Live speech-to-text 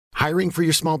Hiring for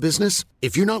your small business?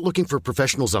 If you're not looking for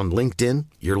professionals on LinkedIn,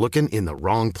 you're looking in the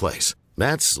wrong place.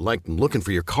 That's like looking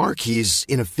for your car keys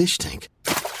in a fish tank.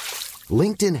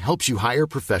 LinkedIn helps you hire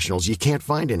professionals you can't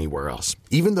find anywhere else,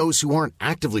 even those who aren't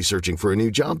actively searching for a new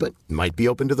job but might be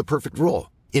open to the perfect role.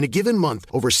 In a given month,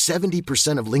 over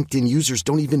 70% of LinkedIn users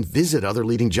don't even visit other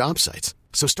leading job sites.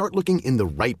 So start looking in the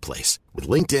right place. With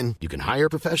LinkedIn, you can hire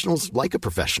professionals like a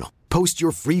professional. Post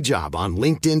your free job on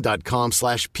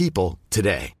linkedin.com/people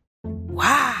today.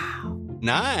 Wow.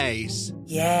 Nice.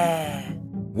 Yeah.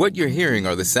 What you're hearing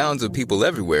are the sounds of people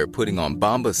everywhere putting on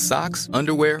Bombas socks,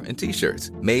 underwear, and T-shirts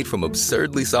made from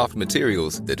absurdly soft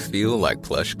materials that feel like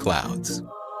plush clouds.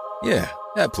 Yeah,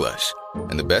 that plush.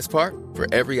 And the best part? For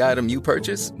every item you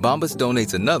purchase, Bombas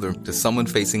donates another to someone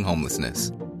facing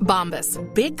homelessness. Bombas.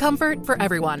 Big comfort for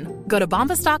everyone. Go to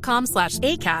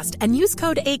bombas.com/ACAST and use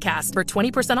code ACAST for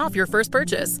 20% off your first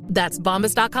purchase. That's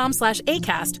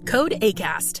bombas.com/ACAST. Code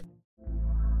ACAST.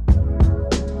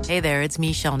 Hey there, it's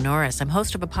Michelle Norris. I'm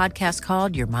host of a podcast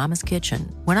called Your Mama's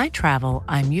Kitchen. When I travel,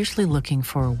 I'm usually looking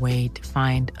for a way to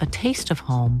find a taste of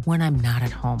home when I'm not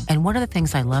at home. And one of the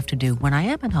things I love to do when I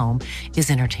am at home is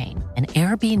entertain. And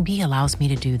Airbnb allows me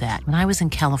to do that. When I was in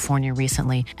California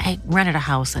recently, I rented a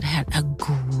house that had a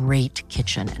great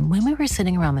kitchen. And when we were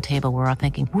sitting around the table, we're all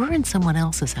thinking, we're in someone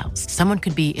else's house. Someone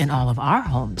could be in all of our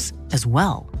homes as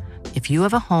well. If you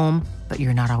have a home, but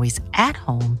you're not always at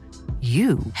home,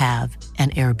 you have an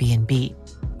Airbnb.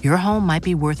 Your home might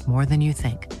be worth more than you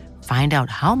think. Find out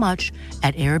how much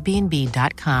at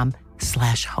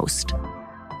airbnb.com/host.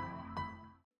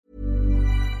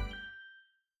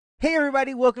 Hey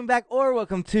everybody, welcome back or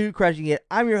welcome to Crushing It.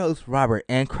 I'm your host, Robert,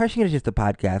 and Crushing It is just a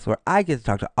podcast where I get to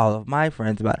talk to all of my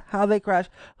friends about how they crush,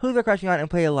 who they're crushing on, and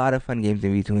play a lot of fun games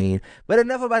in between. But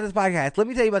enough about this podcast. Let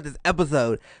me tell you about this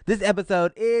episode. This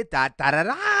episode is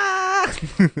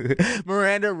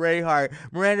Miranda Rayhart.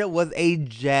 Miranda was a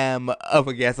gem of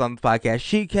a guest on the podcast.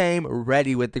 She came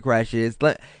ready with the crushes.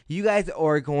 You guys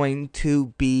are going to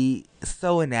be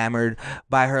so enamored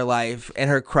by her life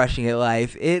and her crushing it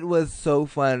life. It was so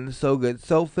fun, so good,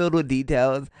 so filled with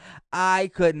details. I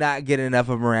could not get enough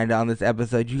of Miranda on this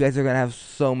episode. You guys are going to have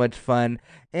so much fun.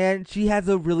 And she has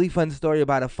a really fun story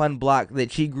about a fun block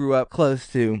that she grew up close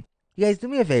to. You guys, do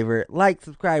me a favor, like,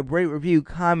 subscribe, rate, review,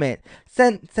 comment,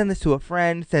 send this to a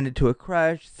friend, send it to a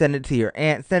crush, send it to your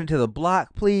aunt, send it to the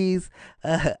block, please.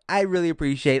 I really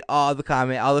appreciate all the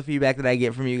comment, all the feedback that I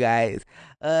get from you guys.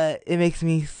 It makes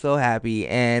me so happy,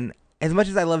 and as much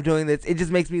as I love doing this, it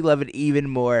just makes me love it even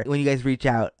more when you guys reach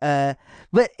out.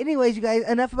 But anyways, you guys,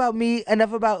 enough about me,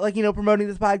 enough about, promoting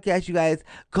this podcast, you guys.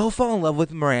 Go fall in love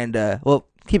with Miranda. Well,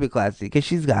 keep it classy, because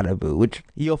she's got a boo, which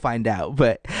you'll find out.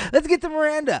 But let's get to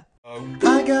Miranda.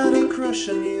 I got a crush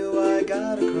on you, I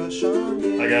got a crush on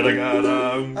you. I got a crush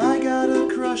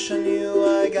on you,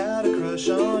 I got a crush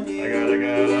on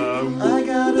you. I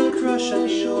got a crush on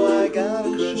you, I got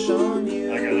a crush on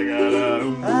you. I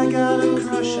got a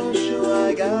crush on you,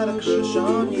 I got a crush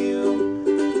on you.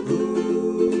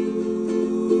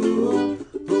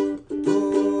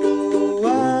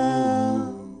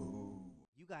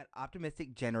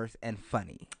 Optimistic, generous, and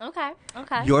funny. Okay.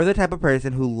 You're the type of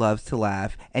person who loves to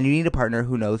laugh, and you need a partner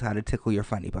who knows how to tickle your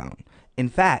funny bone. In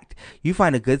fact, you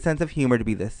find a good sense of humor to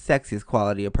be the sexiest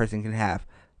quality a person can have.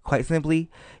 Quite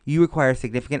simply, you require a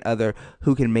significant other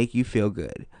who can make you feel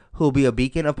good, who will be a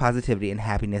beacon of positivity and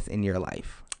happiness in your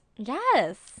life.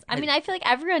 Yes. I mean, I feel like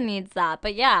everyone needs that.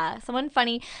 But yeah, someone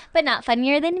funny, but not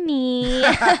funnier than me.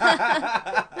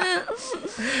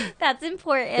 That's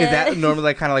important. Is that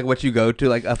normally kind of like what you go to,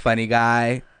 like a funny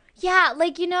guy? Yeah,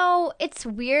 it's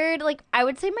weird. I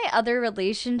would say my other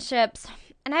relationships,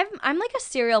 and I'm like a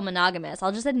serial monogamous.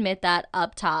 I'll just admit that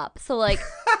up top. So I've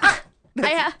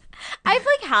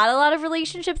had a lot of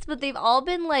relationships, but they've all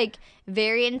been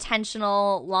very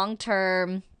intentional, long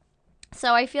term.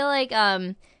 So I feel like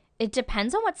it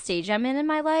depends on what stage I'm in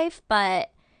my life, but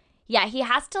yeah, he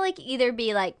has to either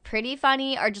be pretty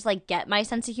funny or just get my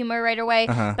sense of humor right away.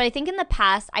 Uh-huh. But I think in the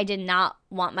past, I did not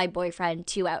want my boyfriend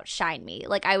to outshine me.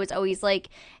 I was always I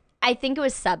think it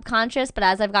was subconscious, but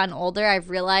as I've gotten older,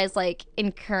 I've realized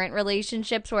in current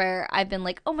relationships where I've been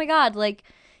oh my God, my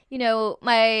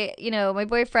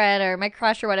boyfriend or my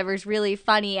crush or whatever is really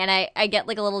funny, and I get a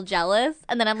little jealous,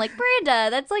 and then I'm like, Miranda,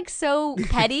 that's so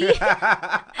petty.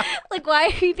 Why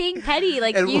are you being petty?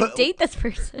 Date this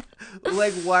person.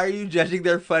 Why are you judging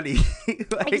their funny?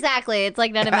 Exactly. It's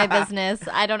none of my business.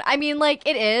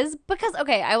 It is because,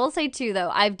 okay, I will say too, though,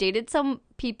 I've dated some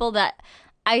people that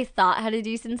I thought had a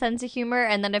decent sense of humor,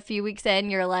 and then a few weeks in,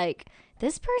 you're like,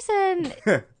 this person...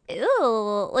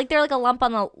 Ew, they're a lump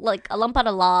on a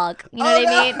log. You know what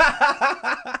I mean?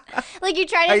 Like you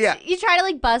try to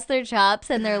like bust their chops,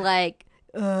 and they're like,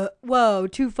 whoa,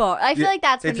 too far. I feel like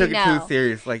that's when you know. They took it too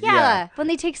serious. Like, when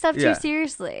they take stuff too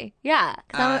seriously. Yeah,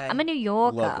 'cause I'm a New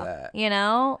Yorker. Love that. You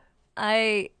know,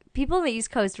 people on the East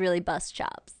Coast really bust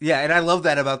chops. Yeah, and I love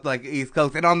that about like East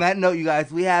Coast. And on that note, you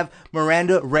guys, we have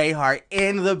Miranda Rayhart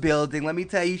in the building. Let me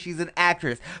tell you, she's an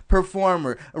actress,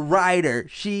 performer, writer.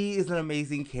 She is an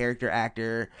amazing character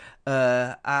actor.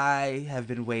 I have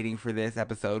been waiting for this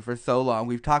episode for so long.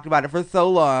 We've talked about it for so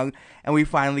long, and we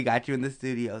finally got you in the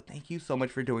studio. Thank you so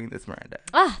much for doing this, Miranda.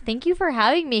 Thank you for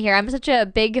having me here. I'm such a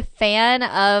big fan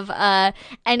of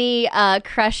any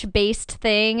crush-based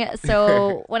thing.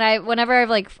 So whenever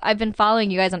I've been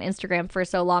following you guys on Instagram for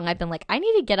so long, I've been like, I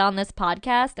need to get on this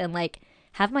podcast and like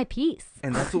have my piece.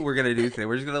 And that's what we're gonna do today.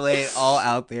 We're just gonna lay it all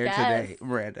out there today,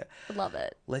 Miranda. I love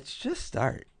it. Let's just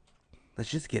start. Let's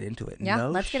just get into it. Yeah,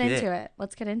 let's get into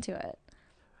it.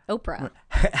 Oprah.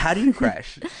 How do you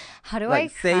crush? How do I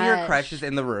crush? Say your crush is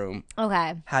in the room.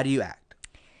 Okay. How do you act?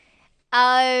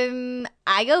 I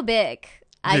go big.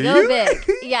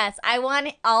 Big. Yes, I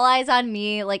want all eyes on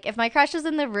me. Like, if my crush is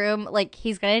in the room, like,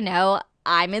 he's gonna know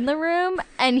I'm in the room,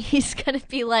 and he's gonna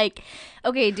be like,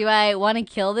 okay, do I want to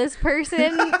kill this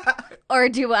person? Or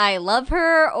do I love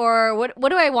her? Or what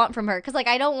do I want from her? Because, like,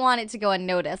 I don't want it to go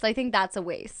unnoticed. I think that's a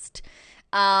waste.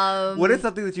 What is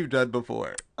something that you've done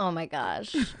before? Oh, my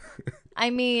gosh. I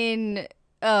mean,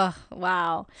 oh,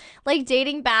 wow. Like,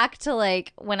 dating back to,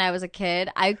 like, when I was a kid,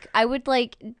 I would,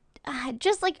 like,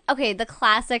 just, like, okay, the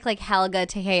classic, like, Helga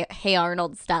to Hey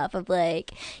Arnold stuff of,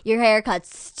 like, your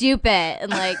haircut's stupid.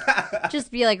 And, like,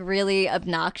 just be, like, really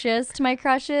obnoxious to my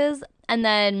crushes. And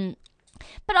then...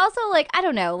 But also, like, I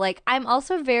don't know, like, I'm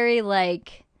also very,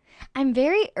 like, I'm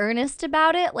very earnest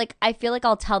about it. Like, I feel like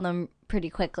I'll tell them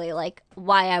pretty quickly, like,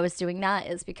 why I was doing that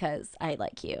is because I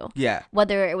like you. Yeah.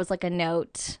 Whether it was, like, a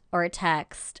note or a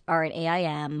text or an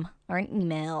AIM or an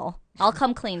email, I'll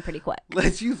come clean pretty quick.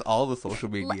 Let's use all the social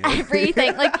media.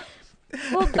 Everything. Like,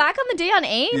 well, back on the day on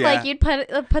AIM, like, you'd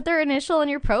put their initial in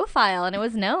your profile, and it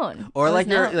was known. Or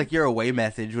your away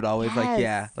message would always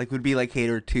would be like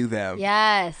catered to them.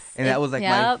 Yes, and that was like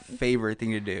my favorite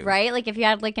thing to do. Right, like if you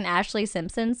had like an Ashley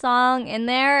Simpson song in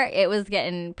there, it was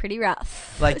getting pretty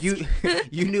rough. Like you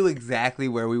knew exactly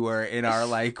where we were in our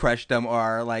like crushdom or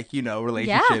our like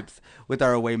relationships with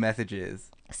our away messages.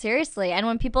 Seriously, and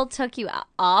when people took you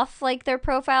off like their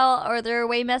profile or their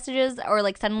away messages, or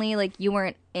like suddenly like you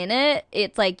weren't in it,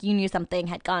 it's like you knew something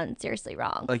had gone seriously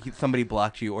wrong. Like somebody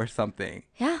blocked you or something.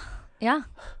 Yeah. Yeah,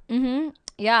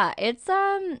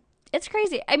 it's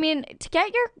crazy. I mean, to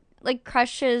get your like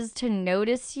crushes to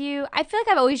notice you, I feel like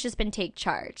I've always just been take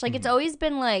charge. Like it's always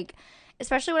been like,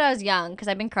 especially when I was young, because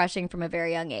I've been crushing from a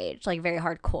very young age, like very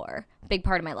hardcore, big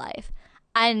part of my life,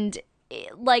 and.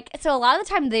 Like, so a lot of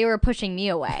the time they were pushing me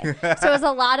away. So it was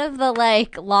a lot of the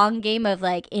like long game of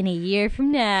like, in a year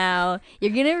from now,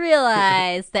 you're gonna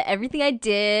realize that everything I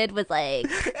did was like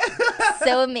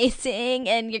so amazing,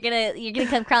 and you're gonna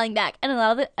come crawling back. And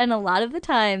a lot of the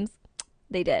times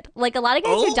they did. Like a lot of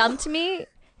guys who dumped me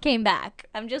came back.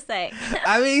 I'm just saying.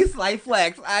 I mean, slight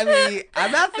flex. I mean,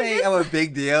 I'm not saying I'm a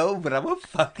big deal, but I'm a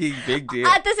fucking big deal.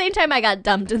 At the same time, I got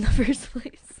dumped in the first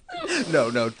place. No,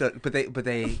 but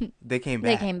they came back.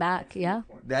 They came back, yeah.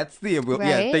 That's the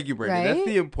yeah. Thank you, Brittany. Right? That's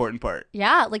the important part.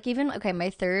 Yeah, like even my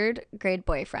third grade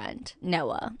boyfriend,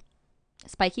 Noah,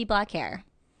 spiky black hair,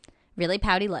 really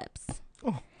pouty lips,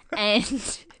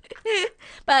 and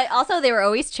but also they were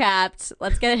always chapped.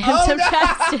 Let's get him some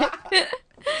chapstick.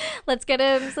 Let's get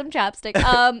him some chapstick.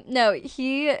 No,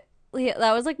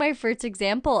 that was like my first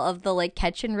example of the like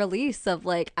catch and release of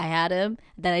like I had him,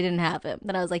 then I didn't have him.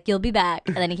 Then I was like, you'll be back.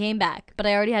 And then he came back. But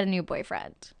I already had a new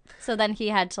boyfriend. So then he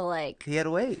had to like... He had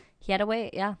to wait.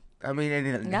 Yeah. I mean,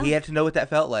 and he had to know what that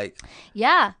felt like.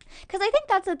 Yeah. Because I think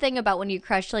that's the thing about when you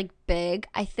crush like big.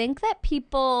 I think that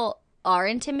people are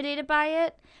intimidated by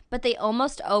it, but they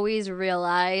almost always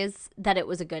realize that it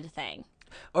was a good thing.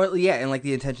 Or and like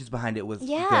the intentions behind it was good.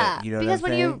 You know because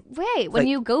what I'm saying? When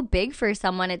you go big for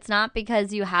someone, it's not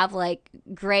because you have like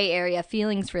gray area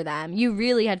feelings for them. You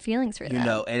really had feelings for them. You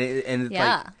know, and it's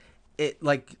like it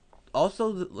like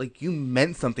also like you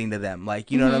meant something to them.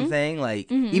 Like you know what I'm saying?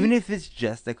 Like even if it's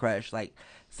just a crush, like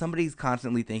somebody's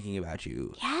constantly thinking about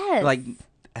you. Yes. Like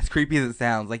as creepy as it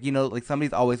sounds, like like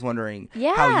somebody's always wondering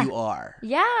how you are.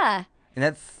 Yeah.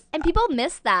 And people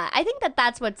miss that. I think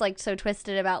that's what's like so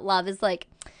twisted about love is like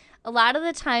a lot of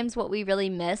the times what we really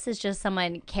miss is just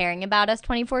someone caring about us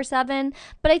 24/7.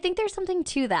 But I think there's something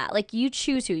to that. Like you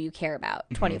choose who you care about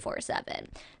 24/7.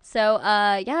 So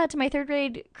to my third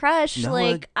grade crush,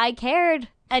 I cared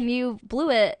and you blew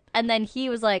it. And then he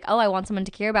was like, oh, I want someone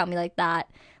to care about me like that.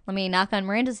 let me knock on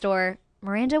Miranda's door.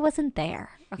 Miranda wasn't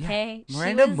there. Okay, yeah.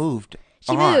 Miranda moved.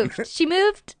 She moved. She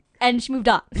moved, and she moved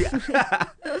on. Yeah.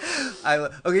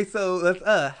 Okay, so let's.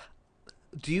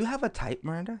 Do you have a type,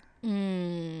 Miranda?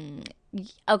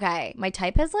 Okay, my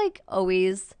type has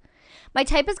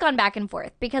gone back and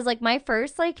forth because like my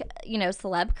first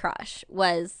celeb crush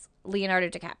was Leonardo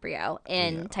DiCaprio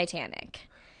in Titanic.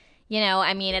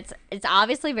 I mean, it's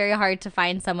obviously very hard to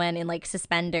find someone in like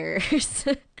suspenders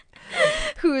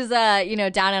who's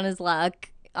down on his luck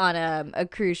on a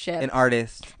cruise ship. An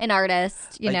artist,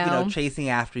 chasing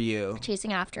after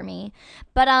me.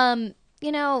 But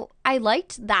I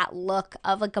liked that look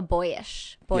of like a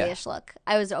boyish look.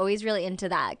 I was always really into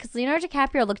that because Leonardo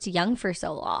DiCaprio looked young for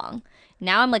so long.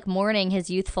 Now I'm like mourning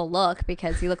his youthful look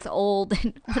because he looks old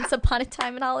in Once Upon a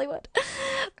Time in Hollywood.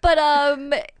 But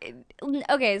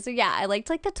okay, so yeah, I liked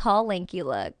like the tall, lanky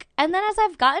look. And then as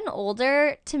I've gotten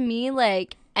older, to me,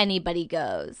 like anybody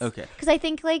goes. Okay. Because I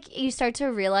think like you start to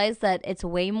realize that it's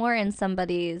way more in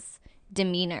somebody's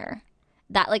demeanor.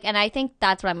 That like, and I think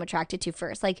that's what I'm attracted to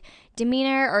first, like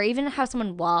demeanor or even how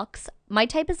someone walks. My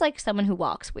type is like someone who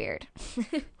walks weird.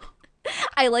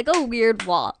 I like a weird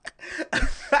walk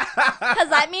because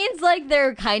that means like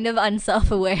they're kind of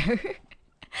unself-aware.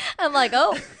 I'm like,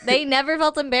 oh, they never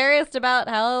felt embarrassed about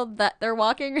how that they're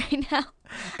walking right now,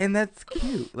 and that's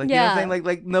cute. Like you know what I'm saying,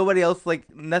 like nobody else,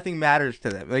 like nothing matters to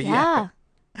them. Like, yeah.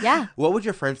 What would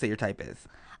your friends say your type is?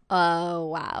 Oh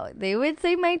wow, they would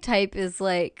say my type is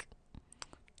like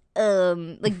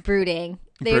brooding.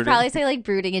 They would probably say like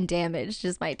brooding and damaged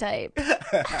is my type. And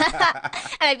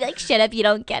I'd be like, shut up, you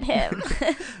don't get him.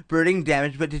 Brooding,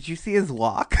 damaged, but did you see his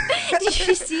walk? Did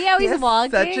you see how he's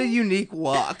walking? Such a unique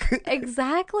walk.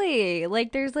 Exactly.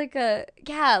 Like there's like oh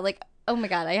my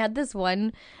God, I had this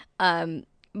one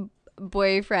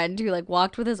boyfriend who like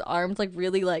walked with his arms like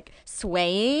really like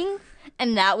swaying.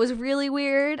 And that was really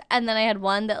weird. And then I had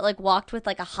one that like walked with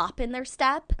like a hop in their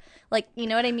step. Like, you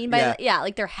know what I mean by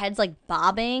like their heads like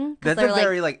bobbing. That's a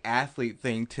very like athlete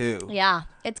thing too. Yeah,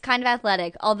 it's kind of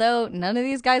athletic. Although none of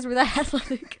these guys were that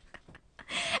athletic.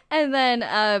 And then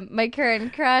my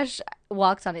current crush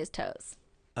walks on his toes.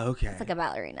 Okay. It's like a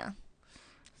ballerina.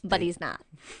 But he's not.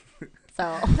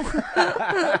 So.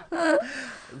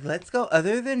 Let's go.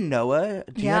 Other than Noah,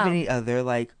 do you have any other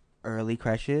like early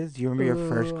crushes? Do you remember your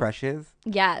first crushes?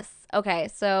 Yes. Okay,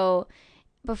 so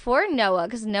before Noah,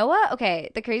 because Noah,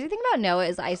 the crazy thing about Noah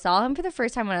is I saw him for the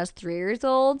first time when I was 3 years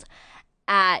old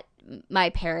at my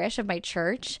parish of my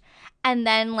church. And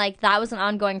then, like, that was an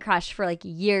ongoing crush for, like,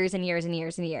 years and years and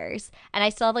years and years. And I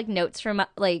still have, like, notes from,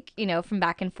 like, from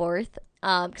back and forth.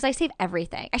 Because I save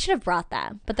everything. I should have brought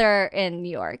them, but they're in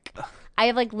New York. I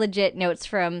have, like, legit notes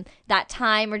from that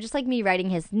time or just, like, me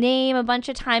writing his name a bunch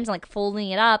of times and, like,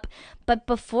 folding it up. But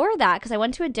before that, because I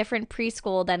went to a different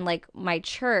preschool than, like, my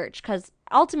church, because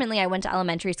ultimately I went to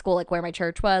elementary school, like, where my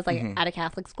church was, like, at a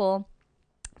Catholic school.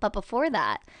 But before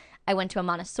that, I went to a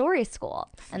Montessori school,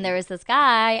 and there was this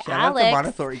guy, Alex. Shout out to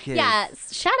Montessori kids. Yeah,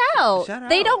 shout out.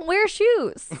 They don't wear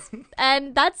shoes,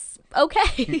 and that's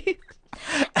okay.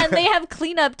 And they have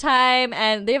cleanup time,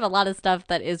 and they have a lot of stuff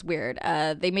that is weird.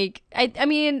 They make, I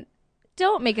mean,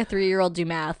 don't make a 3-year-old do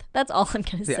math. That's all I'm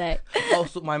going to say.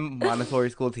 Also, my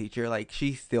Montessori school teacher, like,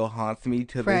 she still haunts me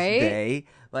to this day.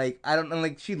 Like, I don't know,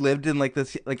 like, she lived in, like,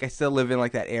 this, like, I still live in,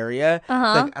 like, that area. So,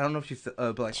 like, I don't know if she's,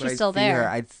 but, like, she's when I still see there. her,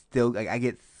 I'd still, like, I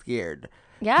get scared.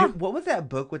 Yeah. What was that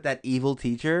book with that evil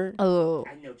teacher? Oh.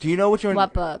 Do you know which one?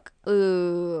 What book?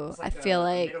 Ooh, it's like I feel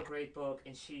like. middle grade book,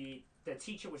 and the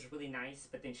teacher was really nice,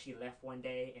 but then she left one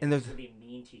day, and this really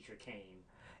mean teacher came.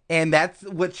 And that's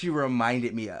what she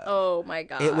reminded me of. Oh my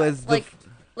God. It was like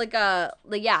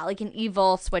an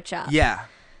evil switch up. Yeah.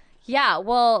 Yeah,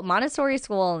 well, Montessori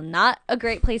school, not a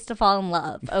great place to fall in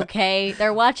love, okay?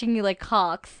 They're watching you like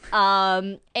hawks.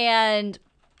 And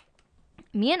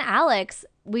me and Alex,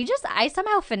 I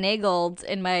somehow finagled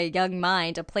in my young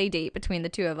mind a play date between the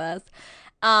two of us.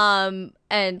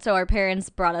 And so our parents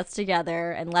brought us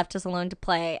together and left us alone to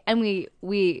play, and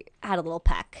we had a little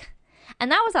peck.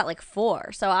 And that was at like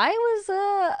 4. So I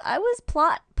was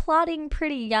plotting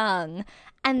pretty young.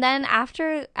 And then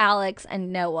after Alex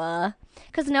and Noah,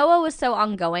 because Noah was so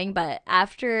ongoing, but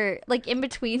after, like, in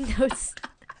between those,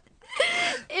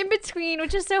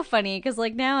 which is so funny, because,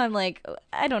 like, now I'm like,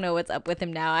 I don't know what's up with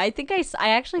him now. I think I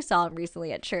actually saw him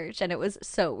recently at church, and it was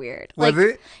so weird. Was like,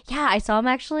 it? Yeah, I saw him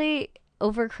actually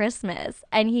over Christmas,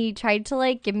 and he tried to,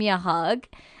 like, give me a hug,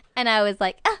 and I was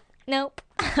like, nope.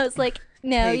 I was like,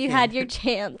 no, you had your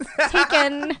chance.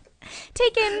 Taken.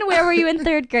 Taken, where were you in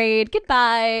 3rd grade?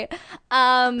 Goodbye.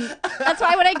 That's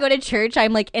why when I go to church,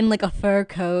 I'm like in like a fur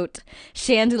coat,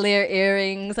 chandelier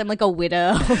earrings. I'm like a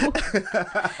widow.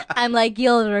 I'm like,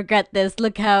 you'll regret this.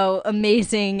 Look how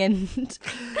amazing and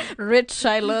rich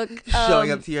I look.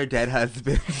 Showing up to your dead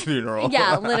husband's funeral.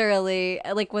 Yeah, literally.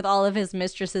 Like with all of his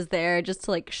mistresses there just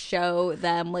to like show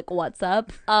them like what's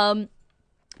up.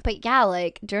 But yeah,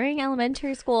 like during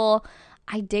elementary school,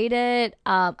 I dated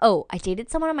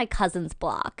someone on my cousin's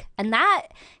block, and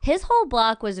his whole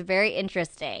block was very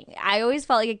interesting. I always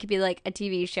felt like it could be like a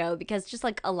TV show because just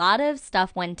like a lot of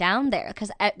stuff went down there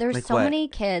because there's like so what? many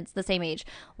kids the same age.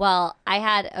 Well, I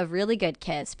had a really good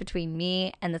kiss between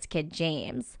me and this kid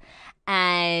James,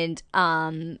 and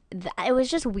it was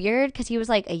just weird because he was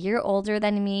like a year older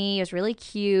than me. He was really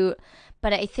cute.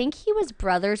 But I think he was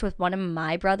brothers with one of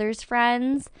my brother's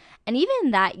friends. And even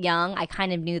that young, I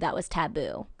kind of knew that was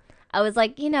taboo. I was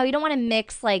like, you don't want to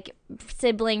mix like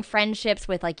sibling friendships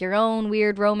with like your own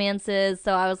weird romances.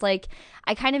 So I was like,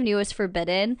 I kind of knew it was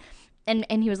forbidden. And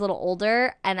he was a little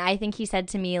older. And I think he said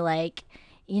to me like,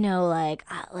 you're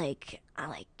not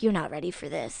ready for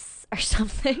this or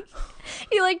something.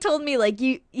 He like told me like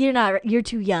you're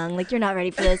too young, like you're not ready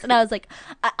for this. And I was like,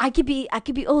 I could be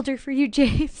older for you,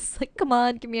 James. Like, come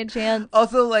on, give me a chance.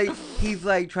 Also, like, he's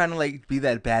like trying to like be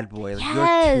that bad boy. Like,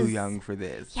 Yes. you're too young for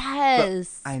this.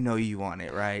 Yes. But I know you want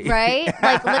it, right? Right?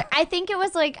 Like, I think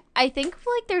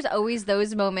there's always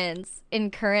those moments in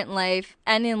current life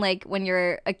and in like when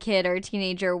you're a kid or a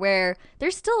teenager where there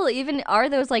still even are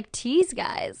those like tease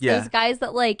guys. Yeah. Those guys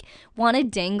that like want to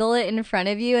dangle it in front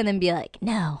of you and then be like,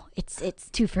 no, it's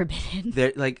too forbidden.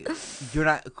 They're like, you're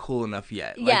not cool enough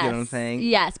yet. Like, Yes. you know what I'm saying?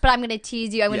 Yes, but I'm going to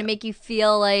tease you. I'm going Yeah. to make you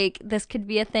feel like this could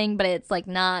be a thing, but it's like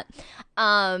not.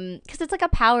 Because it's like a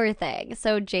power thing.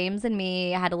 So James and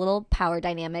me had a little power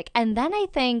dynamic. And then I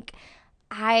think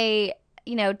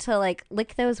to like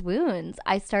lick those wounds,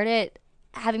 I started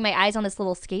having my eyes on this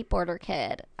little skateboarder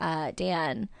kid,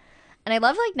 Dan. And I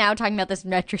love like now talking about this in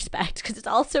retrospect because it's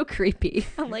all so creepy.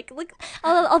 I'm like, look,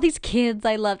 all these kids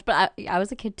I loved, but I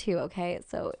was a kid too, okay?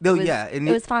 So it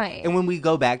was fine. And when we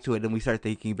go back to it and we start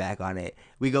thinking back on it,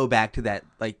 we go back to that,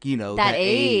 like, that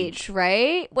age,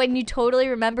 right? When you totally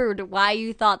remembered why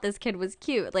you thought this kid was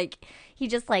cute. Like, he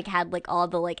just like had like all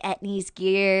the like Etnies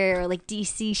gear or like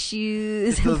DC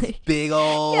shoes. Those like, big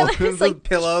old there's, those like,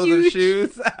 pillows huge- of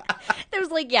shoes. There was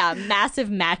like,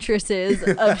 massive mattresses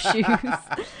of shoes.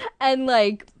 And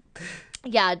like,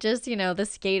 just, the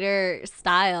skater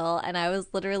style. And I was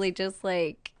literally just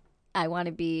like, I want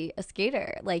to be a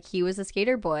skater. Like, he was a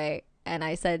skater boy. And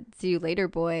I said, see you later,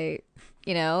 boy.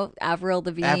 Avril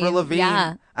Lavigne. Avril Lavigne.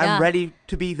 Yeah. I'm ready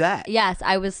to be that. Yes,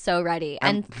 I was so ready.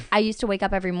 And I used to wake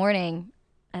up every morning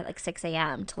at like 6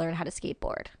 a.m. to learn how to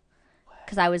skateboard.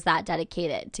 Because I was that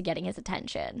dedicated to getting his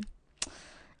attention.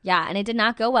 Yeah, and it did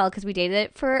not go well because we dated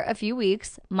it for a few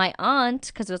weeks. My aunt,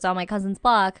 because it was on my cousin's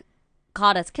block,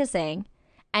 caught us kissing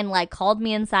and like called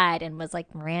me inside and was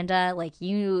like, Miranda, like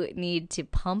you need to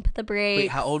pump the brakes.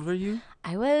 Wait, how old were you?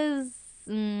 I was,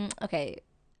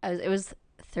 it was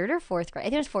 3rd or 4th grade. I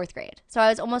think it was 4th grade. So I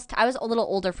was a little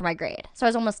older for my grade. So I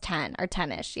was almost 10 or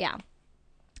 10-ish. Yeah.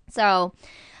 So,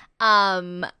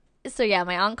 my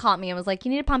aunt caught me and was like,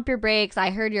 you need to pump your brakes.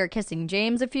 I heard you were kissing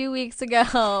James a few weeks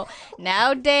ago.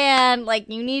 Now, Dan, like,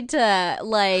 you need to,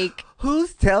 like...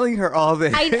 Who's telling her all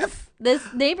this?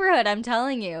 This neighborhood, I'm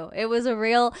telling you. It was a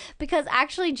real... Because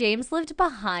actually, James lived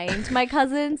behind my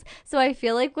cousins. So I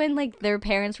feel like when, like, their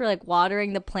parents were, like,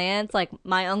 watering the plants, like,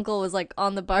 my uncle was, like,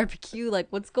 on the barbecue, like,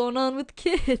 what's going on with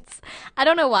kids? I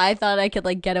don't know why I thought I could,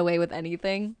 like, get away with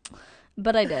anything.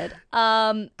 But I did.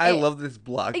 I love this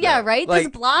block. Yeah, though. right? Like,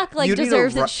 this block, like, you need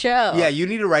deserves to its show. Yeah, you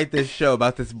need to write this show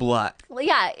about this block. Well,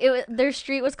 yeah, their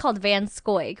street was called Van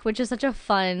Scoik, which is such a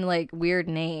fun, like, weird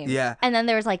name. Yeah. And then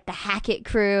there was, like, the Hackett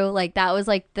crew. Like, that was,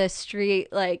 like, the street,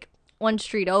 like, one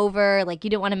street over. Like, you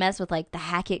didn't want to mess with, like, the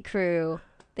Hackett crew.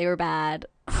 They were bad.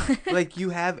 Like, you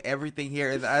have everything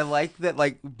here. And I like that,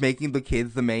 like, making the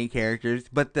kids the main characters,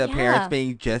 but the parents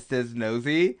being just as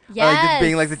nosy. Yes. Or, like, just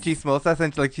being, like, the chismosa,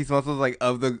 since, like, chismosa's, like,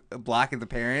 of the block as the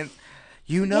parents.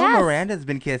 Yes. Miranda's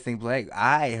been kissing Blake.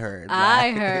 I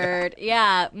heard.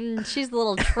 Yeah. She's the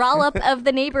little trollop of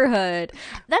the neighborhood.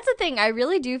 That's the thing. I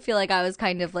really do feel like I was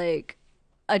kind of, like,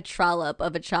 a trollop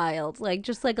of a child. Like,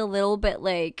 just, like, a little bit,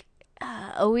 like...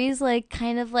 always like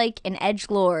kind of like an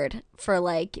edgelord for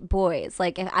like boys.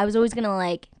 Like I was always gonna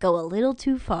like go a little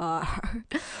too far.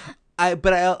 I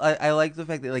like the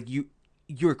fact that like you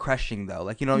you were crushing though.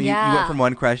 Like, you know, you went from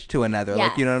one crush to another. Yes.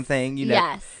 Like, you know what I'm saying? You know,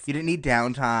 yes. You didn't need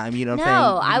downtime. You know what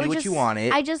No, I'm saying? I You would knew what you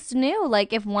wanted. I just knew,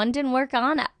 like, if one didn't work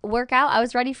out, I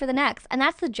was ready for the next. And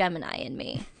that's the Gemini in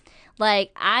me.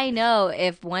 Like, I know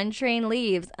if one train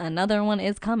leaves, another one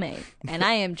is coming. And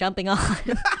I am jumping on.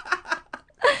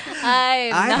 I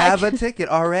have a ticket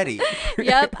already.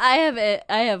 Yep, I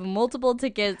have multiple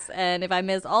tickets, and if I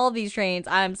miss all of these trains,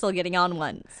 I'm still getting on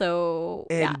one. So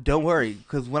and don't worry,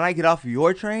 because when I get off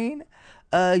your train,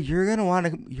 you're gonna want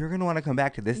to come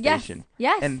back to this station.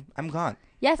 Yes, and I'm gone.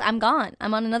 Yes, I'm gone.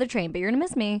 I'm on another train, but you're gonna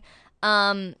miss me.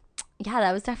 Yeah,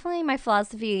 that was definitely my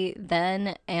philosophy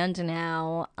then and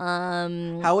now.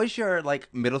 How was your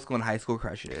like middle school and high school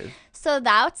crushes? So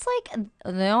that's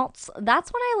when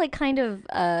I like kind of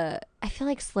I feel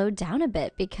like slowed down a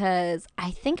bit, because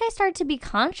I think I started to be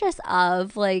conscious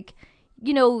of, like,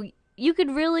 you know, you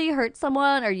could really hurt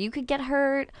someone, or you could get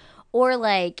hurt, or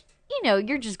like, you know,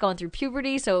 you're just going through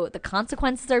puberty, so the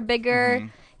consequences are bigger. Mm-hmm.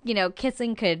 You know,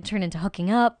 kissing could turn into hooking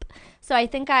up. So I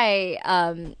think I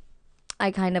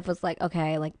kind of was like,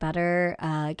 okay, like, better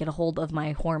get a hold of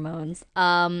my hormones.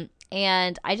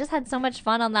 And I just had so much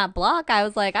fun on that block. I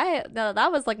was like, that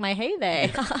was like my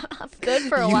heyday. I'm good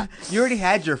for a while. You already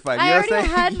had your fun. I already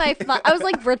had my fun. I was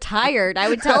like retired. I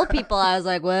would tell people, I was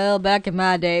like, well, back in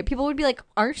my day, people would be like,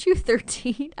 aren't you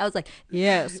 13? I was like,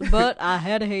 yes, but I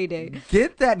had a heyday.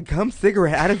 Get that gum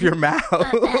cigarette out of your mouth.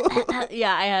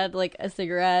 Yeah, I had like a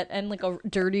cigarette and like a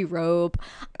dirty robe.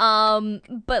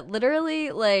 But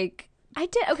literally, like, I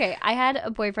had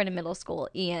a boyfriend in middle school,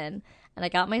 Ian, and I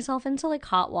got myself into like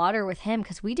hot water with him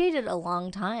because we dated a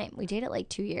long time. We dated like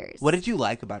 2 years. What did you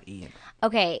like about Ian?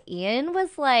 Okay, Ian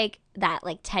was like that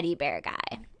like teddy bear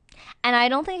guy. And I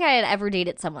don't think I had ever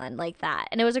dated someone like that.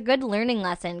 And it was a good learning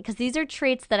lesson, because these are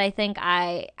traits that I think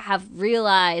I have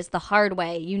realized the hard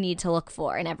way you need to look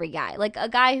for in every guy. Like a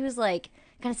guy who's like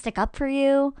gonna stick up for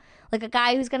you. Like a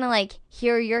guy who's gonna like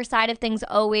hear your side of things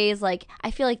always. Like,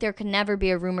 I feel like there could never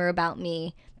be a rumor about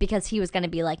me, because he was gonna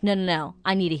be like, no,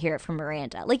 I need to hear it from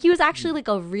Miranda. Like, he was actually like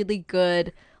a really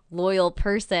good, loyal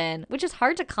person, which is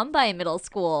hard to come by in middle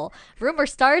school. Rumor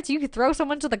starts, you could throw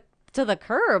someone to the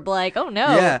curb. Like, oh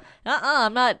no, yeah,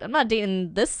 I'm not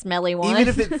dating this smelly one. Even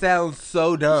if it sounds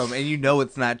so dumb and you know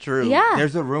it's not true. Yeah,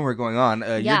 there's a rumor going on.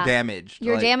 You're damaged.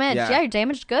 You're damaged. Yeah, you're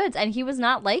damaged goods. And he was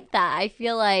not like that. I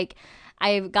feel like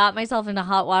I got myself into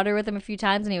hot water with him a few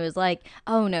times, and he was like,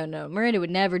 oh, no, Miranda would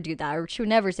never do that, or she would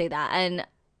never say that. And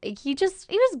he was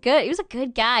good. He was a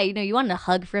good guy. You know, you wanted a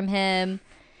hug from him.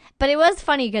 But it was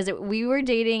funny because we were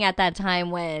dating at that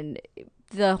time when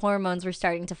the hormones were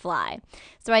starting to fly.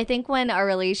 So I think when our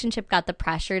relationship got the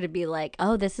pressure to be like,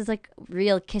 oh, this is like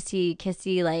real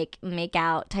kissy, like make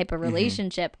out type of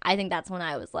relationship, I think that's when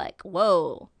I was like,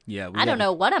 whoa. Yeah, I don't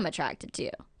know what I'm attracted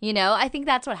to. You know, I think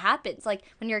that's what happens. Like,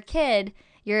 when you're a kid,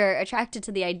 you're attracted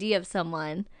to the idea of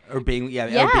someone. Or being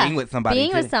with somebody.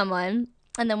 Being with someone.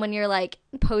 And then when you're like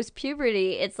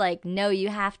post-puberty, it's like, no, you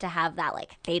have to have that like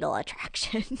fatal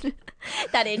attraction.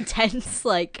 That intense,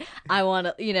 like, I want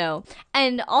to, you know.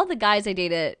 And all the guys I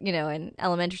dated, you know, in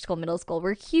elementary school, middle school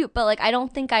were cute. But like, I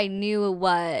don't think I knew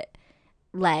what,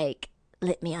 like,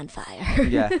 lit me on fire.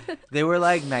 Yeah, they were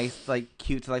like nice, like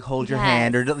cute to like hold your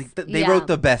hand, or like they wrote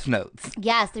the best notes.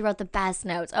 Yes, they wrote the best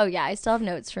notes. Oh yeah, I still have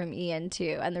notes from Ian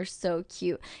too, and they're so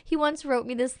cute. He once wrote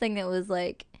me this thing that was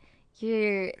like,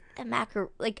 you're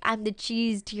like, I'm the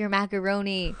cheese to your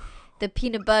macaroni, the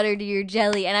peanut butter to your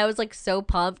jelly. And I was like so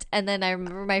pumped. And then I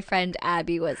remember my friend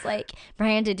Abby was like,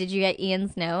 Miranda, did you get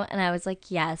Ian's note? And I was like,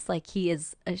 yes, like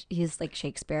he's like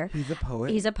Shakespeare. He's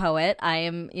a poet. I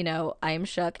am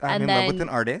shook. I'm in love with an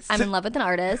artist. I'm in love with an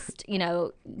artist. You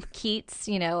know, Keats,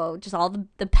 you know, just all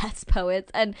the best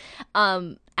poets. And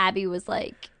Abby was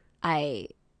like, I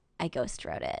ghost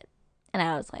wrote it. And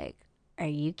I was like, are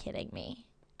you kidding me?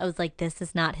 I was like, this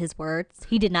is not his words.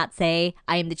 He did not say,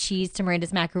 I am the cheese to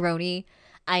Miranda's macaroni.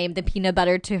 I am the peanut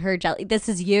butter to her jelly. This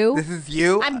is you. This is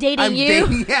you. I'm dating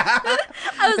you. Yeah.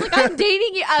 I was like, I'm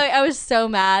dating you. I was so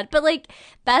mad. But like,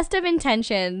 best of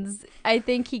intentions, I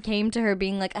think he came to her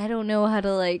being like, I don't know how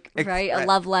to like write a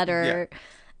love letter. Yeah.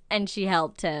 And she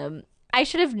helped him. I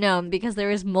should have known, because there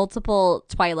was multiple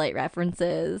Twilight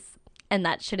references. And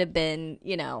that should have been,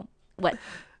 you know, what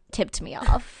tipped me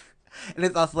off. And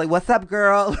it's also like, what's up,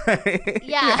 girl?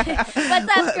 Yeah.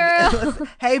 What's up, girl?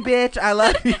 Hey, bitch, I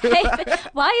love you.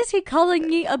 Why is he calling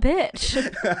me a bitch?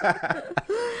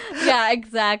 Yeah,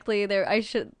 exactly. I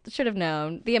should have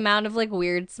known. The amount of like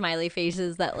weird smiley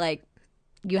faces that like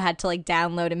you had to like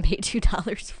download and pay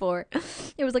 $2 for.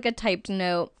 It was like a typed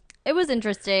note. It was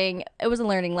interesting. It was a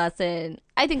learning lesson.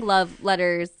 I think love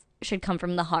letters should come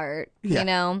from the heart, Yeah. you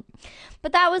know?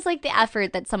 But that was like the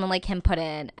effort that someone like him put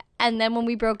in. And then when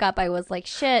we broke up, I was like,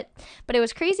 shit. But it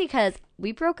was crazy because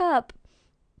we broke up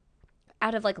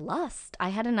out of like lust. I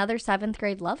had another 7th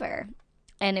grade lover.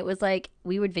 And it was like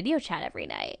we would video chat every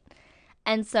night.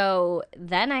 And so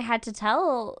then I had to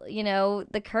tell, you know,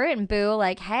 the current boo,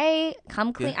 like, hey,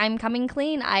 come clean. I'm coming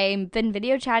clean. I've been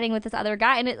video chatting with this other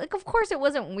guy. And it, like, of course, it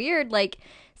wasn't weird, like,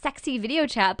 sexy video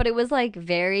chat, but it was like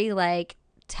very, like,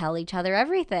 tell each other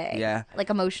everything. Yeah.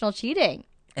 Like emotional cheating.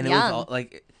 And it Young. was all,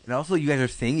 like, and also you guys are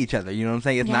seeing each other. You know what I'm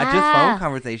saying? It's not just phone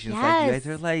conversations. Like, you guys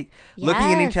are, like, looking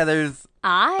in each other's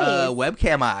eyes.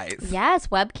 Webcam eyes. Yes,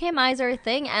 webcam eyes are a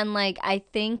thing. And, like, I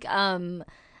think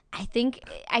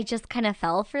I just kind of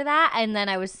fell for that, and then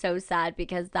I was so sad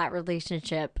because that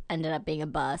relationship ended up being a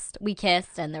bust. We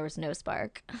kissed, and there was no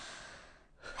spark.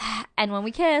 And when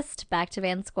we kissed, back to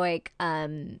Van Scoik,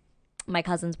 my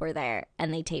cousins were there,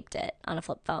 and they taped it on a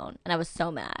flip phone, and I was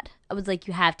so mad. I was like,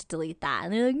 you have to delete that.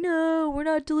 And they're like, no, we're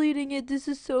not deleting it. This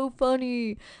is so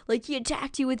funny. Like, he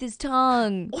attacked you with his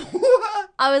tongue.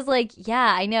 I was like,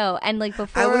 yeah, I know. And like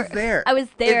before. I was there.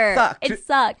 It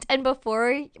sucked. And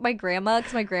before my grandma,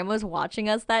 because my grandma was watching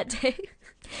us that day,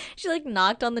 she like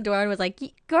knocked on the door and was like,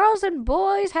 girls and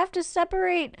boys have to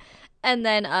separate. And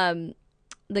then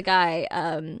the guy,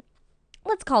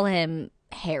 let's call him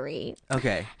Harry.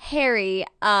 Okay. Harry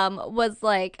was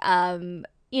like,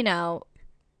 you know,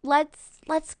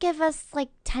 let's give us like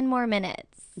 10 more minutes.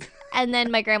 And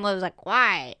then my grandma was like,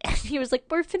 why? And he was like,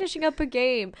 we're finishing up a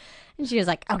game. And she was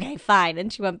like, okay, fine.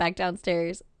 And she went back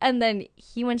downstairs. And then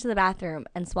he went to the bathroom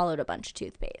and swallowed a bunch of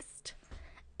toothpaste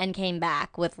and came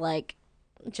back with like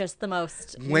just the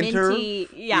most minty,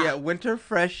 winter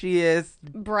freshiest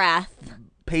breath.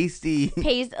 Pasty.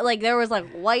 Paste, like there was like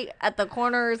white at the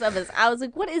corners of his. I was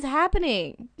like, what is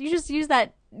happening? You just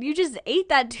ate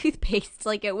that toothpaste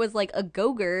like it was like a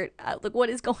Go-Gurt. Like, what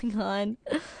is going on?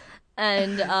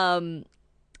 And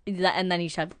and then he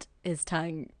shoved his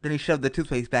tongue. Then he shoved the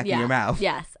toothpaste back in your mouth.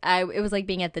 Yes. It was like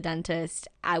being at the dentist.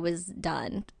 I was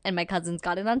done. And my cousins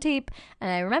got it on tape.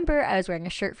 And I remember I was wearing a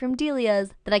shirt from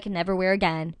Delia's that I could never wear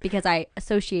again because I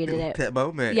associated it. That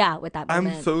moment. Yeah, with that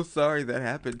moment. I'm so sorry that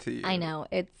happened to you. I know.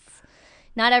 It's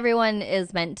not everyone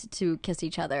is meant to kiss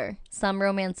each other. Some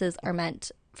romances are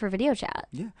meant for video chat.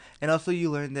 Yeah. And also you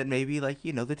learned that maybe, like,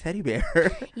 you know, the teddy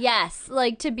bear. Yes.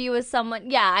 Like, to be with someone.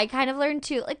 Yeah, I kind of learned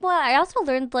too. Like, well, I also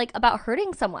learned, like, about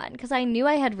hurting someone. Because I knew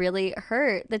I had really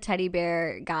hurt the teddy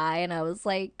bear guy. And I was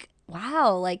like,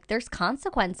 wow, like, there's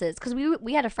consequences. Because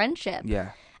we had a friendship.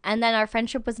 Yeah. And then our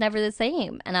friendship was never the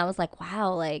same. And I was like,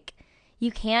 wow, like,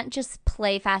 you can't just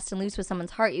play fast and loose with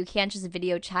someone's heart. You can't just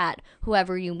video chat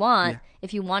whoever you want. Yeah.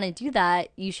 If you want to do that,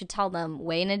 you should tell them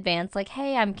way in advance, like,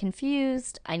 hey, I'm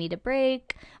confused. I need a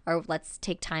break. Or let's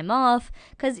take time off.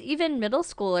 Because even middle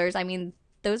schoolers, I mean,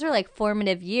 those are like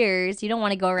formative years. You don't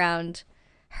want to go around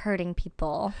hurting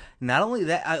people. Not only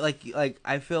that,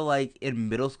 I feel like in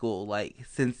middle school, like,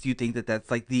 since you think that that's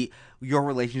like your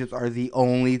relationships are the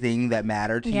only thing that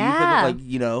matter to you, like,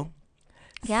 you know.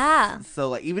 Yeah. So,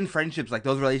 like, even friendships, like,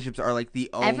 those relationships are, like, the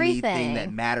only thing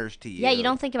that matters to you. Yeah, you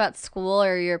don't think about school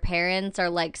or your parents or,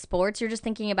 like, sports. You're just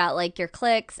thinking about, like, your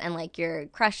cliques and, like, your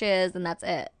crushes, and that's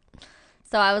it.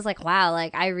 So I was like, wow,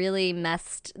 like, I really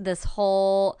messed this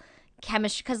whole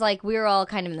chemistry, because, like, we were all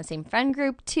kind of in the same friend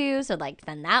group, too, so, like,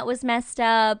 then that was messed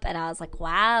up, and I was like,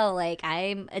 wow, like,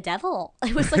 I'm a devil.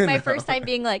 It was, like, my first time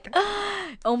being like,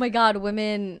 oh, my God,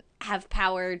 women have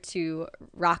power to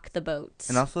rock the boat.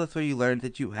 And also that's where you learned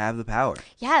that you have the power.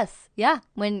 Yes. Yeah.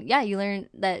 You learn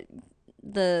that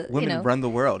the women run the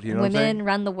world, you know what I'm saying? Women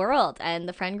run the world, and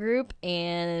the friend group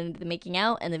and the making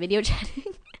out and the video chatting.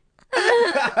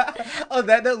 On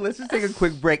that note, let's just take a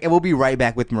quick break and we'll be right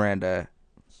back with Miranda.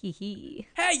 Hey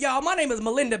y'all, my name is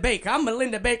Melinda Baker. I'm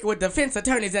Melinda Baker with Defense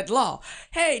Attorneys at Law.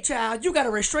 Hey child, you got a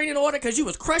restraining order because you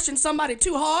was crushing somebody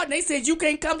too hard and they said you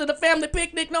can't come to the family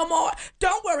picnic no more?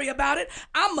 Don't worry about it.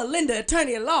 I'm Melinda,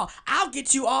 Attorney at Law. I'll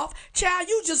get you off. Child,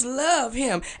 you just love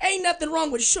him. Ain't nothing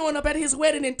wrong with showing up at his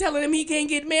wedding and telling him he can't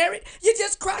get married. You're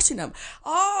just crushing him.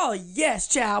 Oh yes,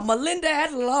 child, Melinda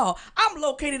at Law. I'm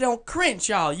located on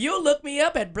Crenshaw. You'll look me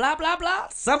up at blah blah blah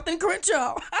something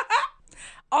Crenshaw.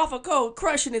 Offer code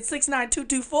crushing at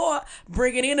 69224.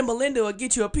 Bring it in and Melinda will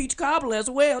get you a peach cobbler as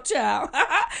well, child.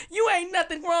 You ain't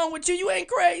nothing wrong with you. You ain't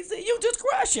crazy. You just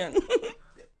crushing.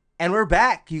 And we're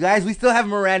back, you guys. We still have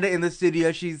Miranda in the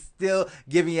studio. She's still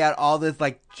giving out all this,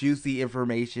 like, juicy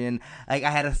information. Like,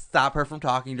 I had to stop her from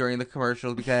talking during the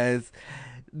commercials because,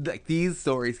 like, these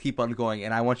stories keep on going,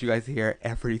 and I want you guys to hear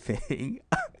everything.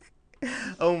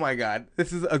 Oh, my God.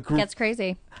 This is a group. Gets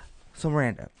crazy. So,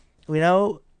 Miranda, we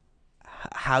know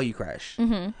how you crush.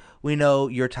 Mm-hmm. We know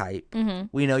your type. Mm-hmm.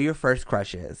 We know your first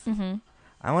crushes. Mm-hmm.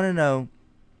 I want to know,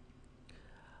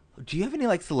 do you have any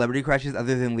like celebrity crushes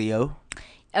other than Leo?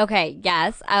 Okay,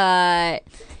 yes. I'll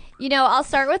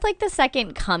start with like the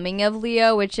second coming of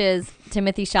Leo, which is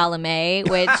Timothée Chalamet,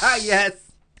 which yes.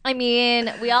 I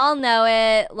mean, we all know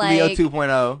it. Like Leo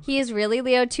 2.0. He is really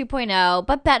Leo 2.0,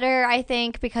 but better, I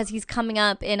think, because he's coming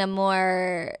up in a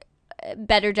more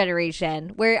better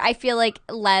generation where I feel like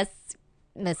less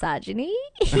misogyny.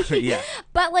 Yeah.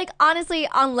 But like honestly,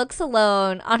 on looks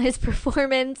alone, on his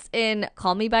performance in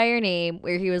Call Me by Your Name,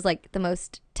 where he was like the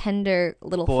most tender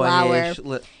little Boyish,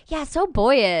 flower. Yeah, so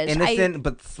boyish. Innocent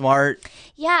but smart.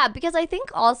 Yeah, because I think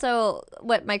also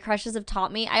what my crushes have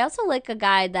taught me, I also like a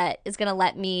guy that is gonna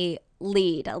let me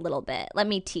lead a little bit, let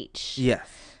me teach. Yes.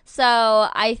 So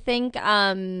I think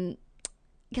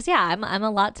because I'm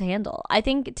a lot to handle. I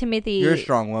think Timothy. You're a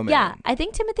strong woman. Yeah, I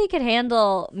think Timothy could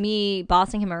handle me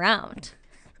bossing him around,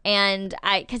 and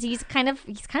because he's kind of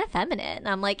feminine.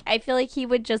 I'm like, I feel like he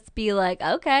would just be like,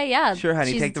 okay, yeah, sure,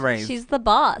 honey, take the reins. She's the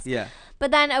boss. Yeah.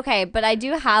 But then but I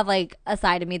do have like a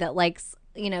side of me that likes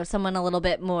someone a little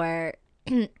bit more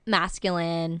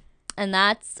masculine, and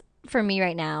that's for me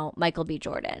right now, Michael B.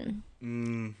 Jordan.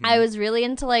 Mm-hmm. I was really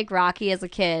into like Rocky as a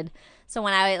kid. So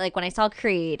when I saw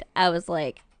Creed, I was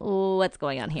like, ooh, what's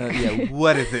going on here? Yeah,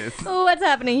 what is this? Ooh, what's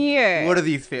happening here? What are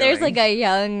these feelings? There's like a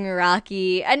young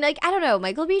Rocky. And like, I don't know,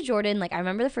 Michael B. Jordan, like I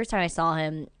remember the first time I saw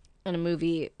him in a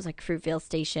movie, it was like Fruitvale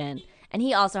Station. And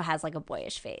he also has like a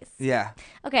boyish face. Yeah.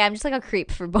 Okay, I'm just like a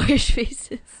creep for boyish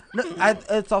faces. No,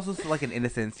 it's also like an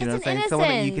innocence, you know what I'm saying? Innocence. Someone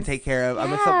that you can take care of. Yeah. I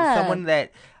mean, someone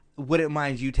that wouldn't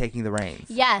mind you taking the reins.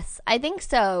 Yes, I think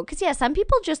so. Because, yeah, some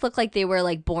people just look like they were,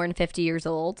 like, born 50 years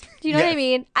old. Do you know what I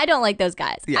mean? I don't like those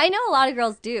guys. Yeah. I know a lot of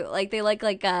girls do. Like, they like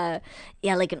like an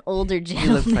older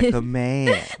gentleman. He looks like a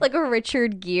man. Like a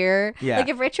Richard Gere. Yeah. Like,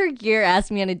 if Richard Gere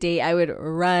asked me on a date, I would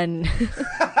run.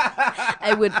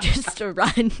 I would just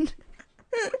run.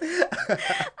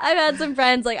 I've had some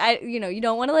friends, like, you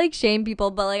don't want to, like, shame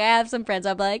people, but, like, I have some friends,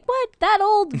 I'm like, what? That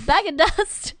old bag of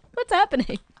dust? What's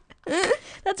happening?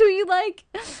 That's who you like.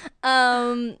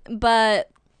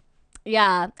 But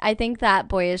yeah, I think that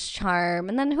boyish charm.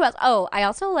 And then who else? Oh, I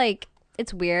also like,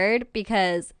 it's weird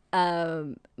because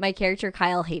my character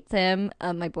Kyle hates him,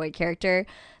 my boy character,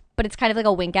 but it's kind of like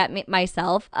a wink at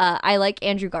myself. I like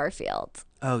Andrew Garfield.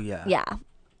 Oh yeah.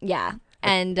 Yeah.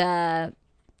 And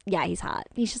yeah, he's hot.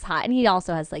 He's just hot, and he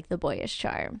also has like the boyish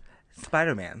charm.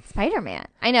 Spider-Man.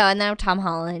 I know. And now Tom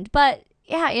Holland, but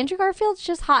yeah, Andrew Garfield's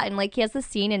just hot. And like he has this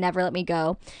scene in Never Let Me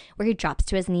Go where he drops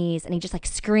to his knees and he just like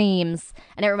screams.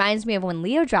 And it reminds me of when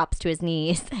Leo drops to his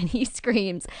knees and he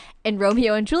screams in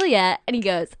Romeo and Juliet. And he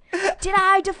goes, "Did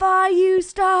I defy you,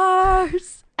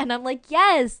 stars?" And I'm like,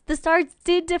 yes, the stars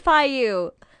did defy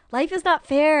you. Life is not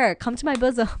fair. Come to my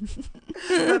bosom.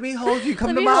 Let me hold you. Come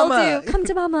Let to me mama. hold you. Come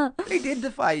to mama. They did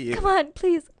defy you. Come on,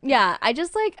 please. Yeah, I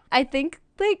think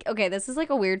like, okay, this is like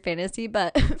a weird fantasy,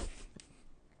 but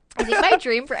I think my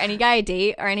dream for any guy I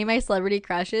date or any of my celebrity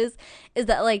crushes is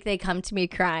that like they come to me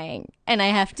crying and I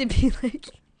have to be like,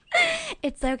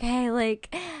 it's okay,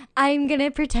 like I'm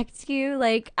gonna protect you,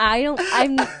 like I'm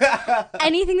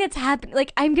anything that's happened,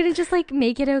 like I'm gonna just like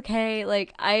make it okay,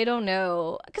 like I don't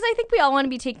know, because I think we all want to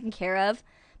be taken care of,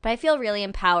 but I feel really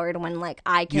empowered when like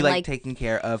I can like taking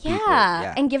care of people.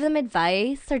 Yeah, and give them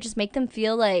advice or just make them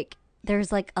feel like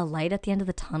there's like a light at the end of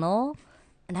the tunnel,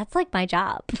 and that's like my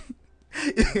job.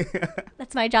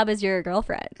 That's my job as your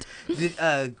girlfriend. Did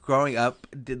growing up,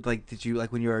 did you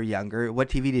like when you were younger, what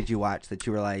TV did you watch that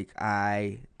you were like,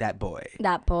 that boy?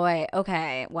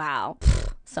 Okay, wow.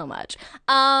 So much.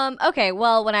 Okay,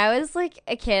 well, when I was like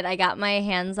a kid, I got my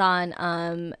hands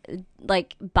on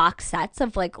like box sets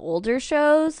of like older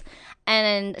shows,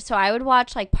 and so I would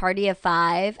watch like Party of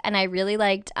Five, and I really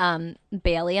liked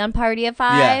Bailey on Party of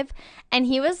Five, and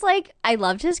he was like, I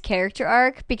loved his character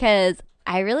arc because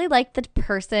I really like the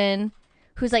person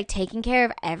who's like taking care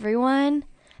of everyone,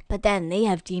 but then they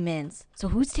have demons. So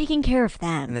who's taking care of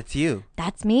them? And that's you.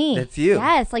 That's me. That's you.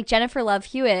 Yes, like Jennifer Love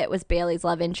Hewitt was Bailey's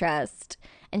love interest.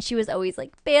 And she was always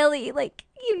like, Bailey, like,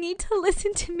 you need to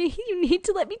listen to me. You need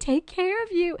to let me take care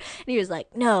of you. And he was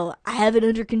like, no, I have it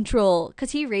under control.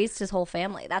 Because he raised his whole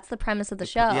family. That's the premise of the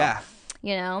show. Yeah.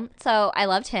 You know? So I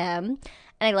loved him.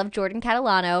 And I loved Jordan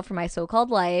Catalano for My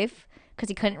So-Called Life. Because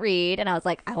he couldn't read, and I was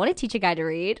like, I want to teach a guy to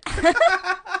read.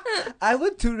 I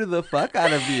would tutor the fuck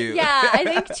out of you. Yeah, I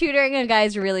think tutoring a guy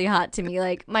is really hot to me.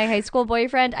 Like, my high school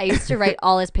boyfriend, I used to write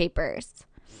all his papers.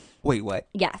 Wait, what?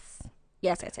 Yes.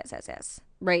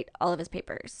 Write all of his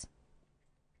papers.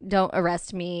 Don't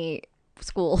arrest me,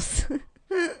 schools.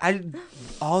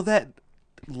 all that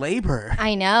labor.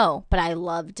 I know, but I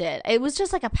loved it. It was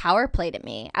just like a power play to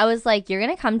me. I was like, you're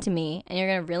going to come to me and you're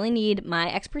going to really need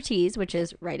my expertise, which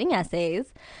is writing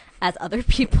essays as other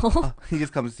people. He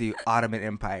just comes to you, Ottoman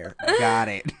Empire. Got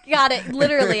it. Got it.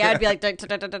 Literally, I'd be like,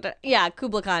 yeah,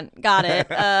 Kublai Khan. Got it.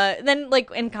 Then like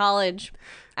in college,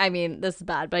 I mean, this is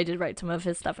bad, but I did write some of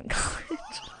his stuff in college.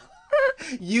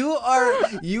 You are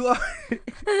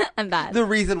I'm bad. The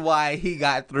reason why he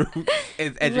got through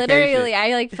his education. Literally,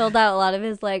 I like filled out a lot of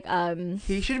his like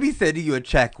He should be sending you a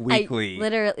check weekly.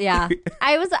 Yeah.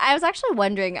 I was actually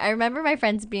wondering. I remember my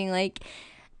friends being like,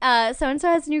 so and so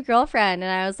has a new girlfriend,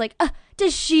 and I was like,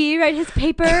 does she write his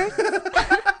paper?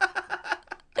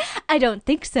 I don't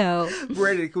think so.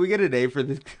 Brandon, can we get a name for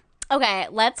this? Okay,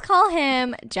 let's call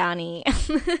him Johnny.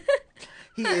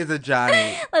 He is a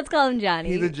Johnny. Let's call him Johnny.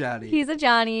 He's a Johnny. He's a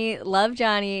Johnny. Love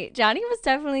Johnny. Johnny was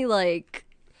definitely like,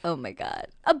 oh my God,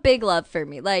 a big love for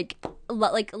me. Like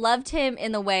loved him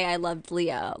in the way I loved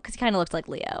Leo, because he kind of looked like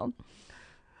Leo.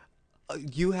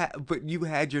 You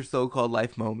had your so-called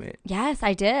life moment. Yes,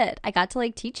 I did. I got to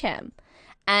like teach him.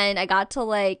 And I got to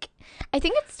like, I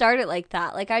think it started like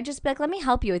that. Like I'd just be like, let me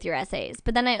help you with your essays.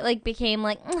 But then I like became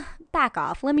like, back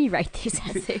off. Let me write these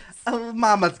essays. Oh,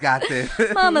 Mama's got this.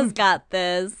 Mama's got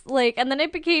this. Like, and then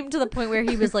it became to the point where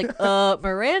he was like,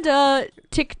 Miranda,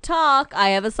 TikTok, I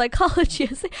have a psychology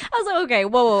essay. I was like, okay,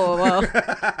 whoa.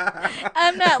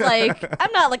 I'm not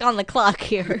like on the clock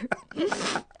here.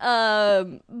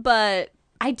 But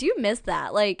I do miss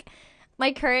that. Like,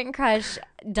 my current crush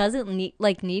doesn't need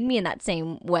me in that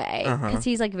same way, because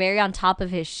he's like very on top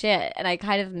of his shit, and I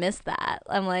kind of miss that.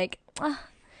 I'm like,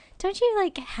 do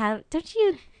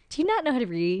you not know how to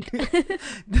read? Can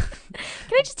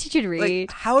I just teach you to read?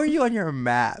 Like, how are you on your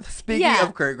math? Speaking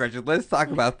of current crushes, let's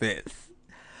talk about this.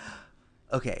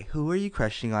 Okay, who are you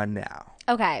crushing on now?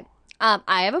 Okay,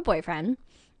 I have a boyfriend,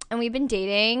 and we've been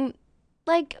dating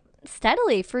like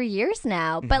steadily for years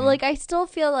now, but like I still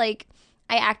feel like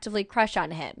I actively crush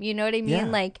on him. You know what I mean? Yeah.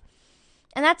 Like,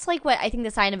 and that's like what I think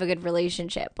the sign of a good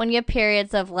relationship. When you have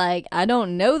periods of like, I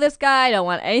don't know this guy, I don't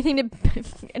want anything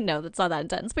to no, that's not that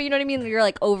intense. But you know what I mean? You're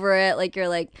like over it. Like you're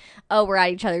like, oh, we're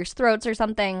at each other's throats or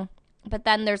something. But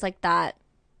then there's like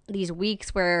these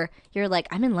weeks where you're like,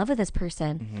 I'm in love with this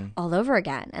person all over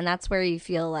again. And that's where you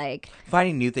feel like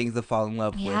finding new things to fall in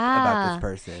love with about this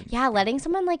person. Yeah, letting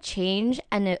someone like change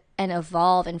and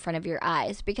evolve in front of your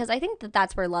eyes. Because I think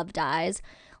that's where love dies.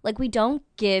 Like we don't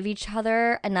give each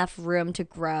other enough room to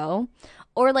grow.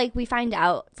 Or like we find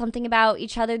out something about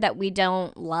each other that we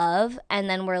don't love. And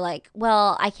then we're like,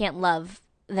 well, I can't love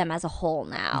them as a whole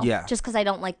now, just because I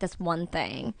don't like this one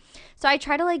thing. So I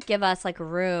try to like give us like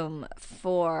room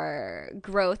for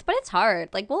growth, but it's hard.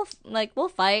 Like we'll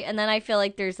fight, and then I feel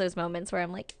like there's those moments where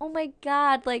I'm like, oh my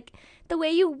God, like the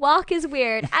way you walk is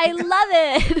weird. I love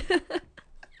it.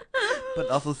 But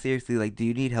also seriously, like, do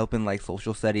you need help in like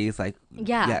social studies? Like,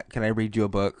 yeah, can I read you a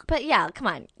book? But yeah, come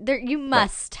on, you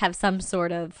must have some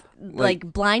sort of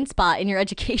like blind spot in your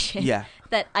education. Yeah.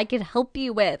 That I could help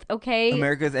you with. Okay.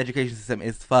 America's education system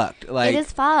is fucked. Like, it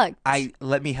is fucked.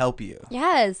 Let me help you.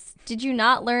 Yes. Did you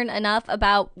not learn enough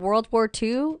about World War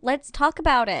II? Let's talk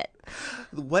about it.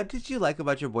 What did you like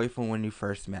about your boyfriend when you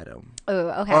first met him?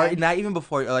 Oh, okay. Or not even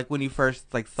before, or like when you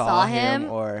first like saw him,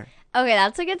 or. Okay,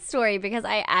 that's a good story, because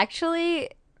I actually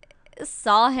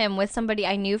saw him with somebody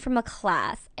I knew from a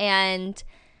class, and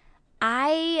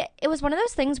it was one of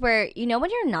those things where, you know,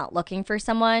 when you're not looking for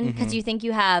someone because you think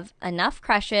you have enough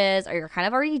crushes, or you're kind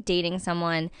of already dating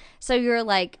someone, so you're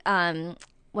like,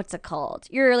 what's it called?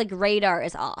 Your like radar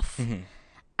is off.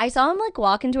 I saw him like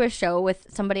walk into a show with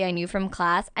somebody I knew from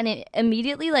class, and it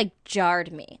immediately like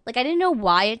jarred me. Like I didn't know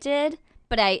why it did,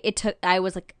 but I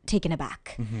was like taken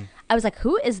aback. I was like,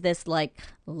 who is this like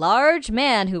large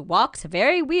man who walks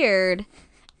very weird,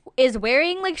 is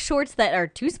wearing like shorts that are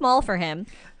too small for him,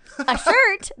 a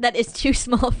shirt that is too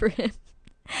small for him,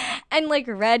 and like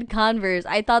red Converse.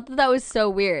 I thought that was so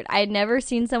weird. I had never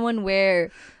seen someone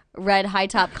wear red high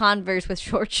top Converse with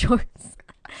short shorts.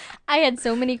 I had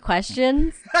so many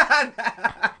questions.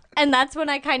 And that's when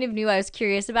I kind of knew I was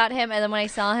curious about him. And then when I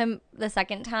saw him the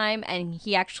second time and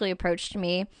he actually approached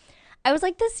me, I was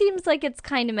like, this seems like it's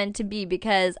kind of meant to be,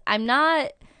 because I'm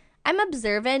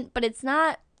observant, but it's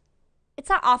not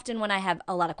often when I have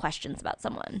a lot of questions about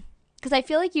someone. Because I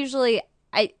feel like usually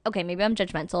maybe I'm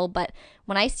judgmental, but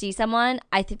when I see someone,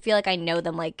 I feel like I know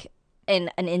them like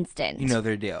in an instant. You know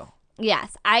their deal.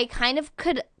 Yes, I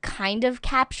could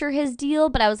capture his deal,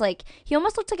 but I was like, he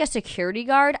almost looked like a security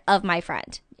guard of my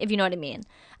friend, if you know what I mean.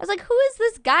 I was like, who is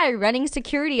this guy running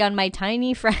security on my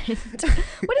tiny friend?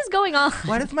 What is going on?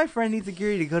 Why does my friend need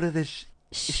security to go to this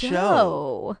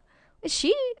show? is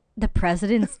she the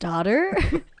president's daughter?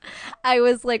 I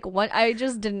was like, what? I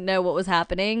just didn't know what was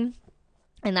happening.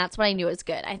 And that's when I knew it was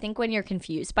good. I think when you're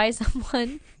confused by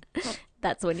someone,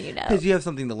 that's when you know. Because you have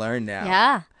something to learn now.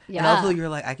 Yeah. Yeah. And also you're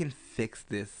like, I can fix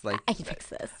this. Like, I can fix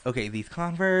this. Okay, these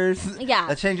Converse. Yeah.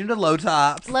 Let's change them to low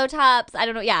tops. Low tops. I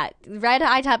don't know. Yeah. Red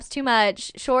high tops too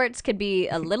much. Shorts could be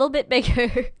a little bit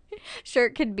bigger.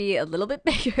 Shirt could be a little bit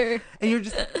bigger. And you're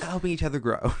just helping each other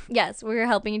grow. Yes. We're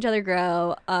helping each other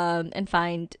grow and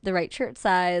find the right shirt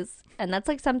size. And that's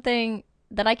like something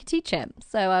that I could teach him.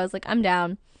 So I was like, I'm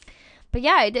down. But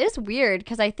yeah, it is weird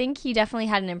because I think he definitely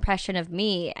had an impression of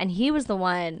me and he was the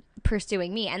one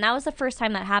pursuing me. And that was the first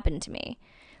time that happened to me.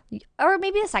 Or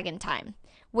maybe the second time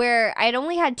where I'd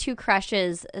only had 2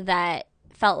 crushes that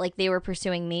felt like they were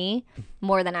pursuing me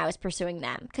more than I was pursuing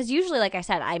them. Because usually, like I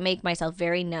said, I make myself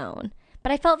very known.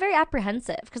 But I felt very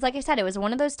apprehensive because, like I said, it was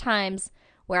one of those times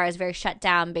where I was very shut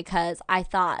down because I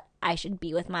thought I should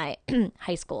be with my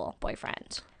high school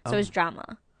boyfriend. So it was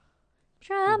drama.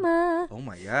 Drama. Oh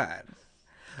my God.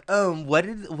 What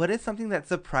is something that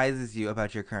surprises you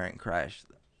about your current crush?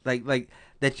 Like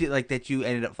that you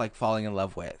ended up like falling in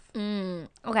love with?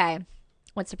 Okay.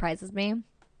 What surprises me?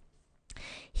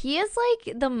 He is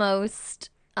like the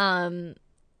most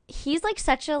he's like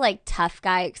such a like tough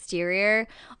guy exterior,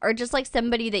 or just like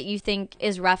somebody that you think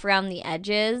is rough around the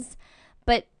edges,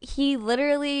 but he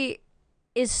literally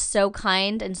is so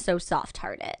kind and so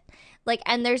soft-hearted. Like,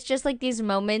 and there's just like these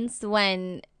moments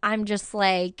when I'm just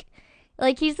like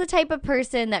he's the type of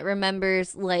person that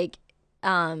remembers like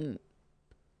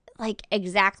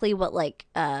exactly what like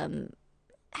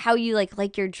how you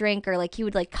like your drink, or like he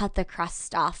would like cut the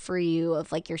crust off for you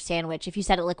of like your sandwich if you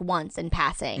said it like once in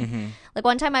passing. Mm-hmm. Like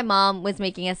one time my mom was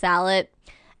making a salad,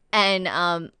 and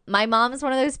my mom is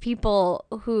one of those people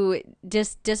who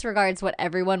just disregards what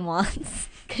everyone wants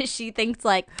because she thinks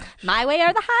like my way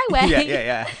or the highway.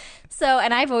 Yeah. So,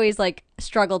 and I've always like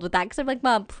struggled with that because I'm like,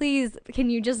 Mom, please, can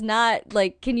you just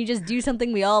do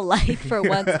something we all like for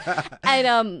once?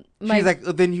 And she's like,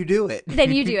 then you do it.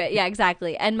 Then you do it. Yeah,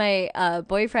 exactly. And my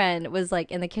boyfriend was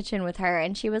like in the kitchen with her,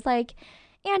 and she was like,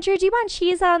 Andrew, do you want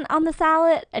cheese on the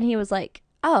salad? And he was like,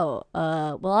 oh,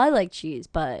 well, I like cheese,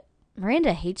 but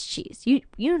Miranda hates cheese.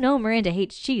 You know Miranda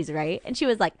hates cheese, right? And she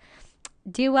was like,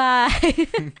 do I?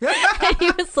 And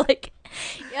he was like,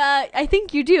 yeah, I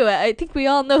think you do. I think we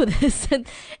all know this. And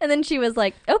then she was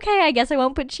like, okay, I guess I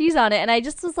won't put cheese on it. And I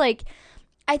just was like,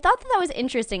 I thought that was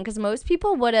interesting because most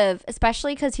people would have,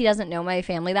 especially because he doesn't know my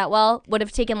family that well, would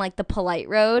have taken like the polite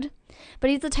road.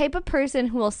 But he's the type of person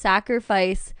who will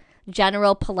sacrifice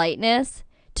general politeness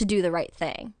to do the right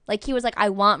thing. Like he was like, I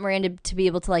want Miranda to be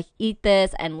able to like eat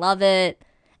this and love it.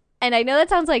 And I know that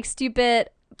sounds like stupid,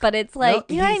 but it's like,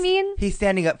 you know what I mean? He's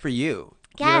standing up for you.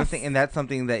 Yes. You know what I'm saying? And that's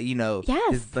something that,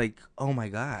 yes. is like, oh my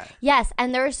God. Yes.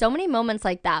 And there are so many moments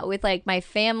like that with like my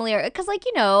family, or because like,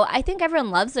 I think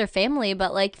everyone loves their family,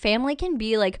 but like family can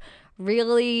be like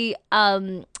really,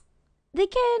 they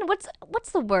can,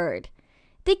 what's the word?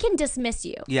 They can dismiss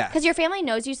you. Yeah. Because your family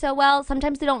knows you so well.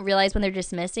 Sometimes they don't realize when they're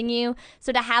dismissing you.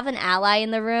 So to have an ally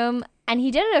in the room, and he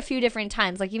did it a few different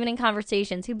times, like even in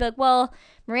conversations, he'd be like, well,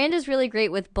 Miranda's really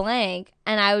great with blank.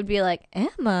 And I would be like,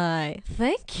 am I?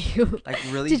 Thank you. Like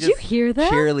really Did you hear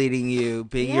that? Cheerleading you,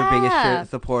 being your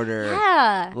biggest supporter.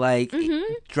 Yeah. Like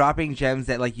dropping gems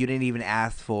that like you didn't even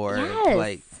ask for. Yes.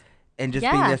 Like, and just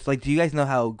being this, like, do you guys know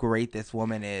how great this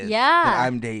woman is that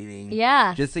I'm dating?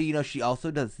 Yeah. Just so you know, she also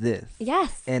does this.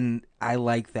 Yes. And I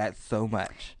like that so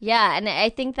much. Yeah, and I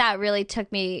think that really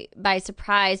took me by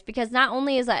surprise because not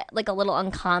only is that like a little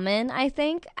uncommon, I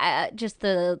think, just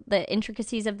the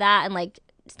intricacies of that and like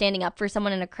standing up for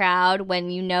someone in a crowd when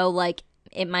like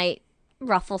it might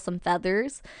ruffle some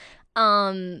feathers.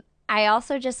 I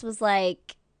also just was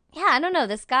like, yeah, I don't know,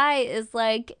 this guy is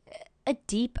like a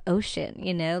deep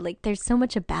ocean, like there's so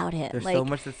much about him. There's like, so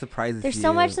much that surprises you. There's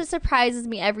so much that surprises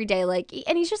me every day. Like,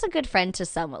 and he's just a good friend to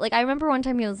someone. Like, I remember one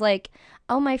time he was like,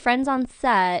 oh, my friend's on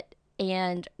set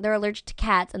and they're allergic to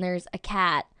cats and there's a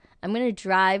cat. I'm going to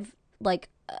drive like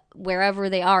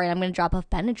wherever they are and I'm going to drop off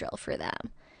Benadryl for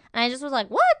them. And I just was like,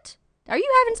 what? Are you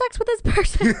having sex with this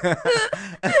person?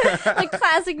 Like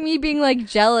classic me being like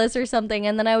jealous or something.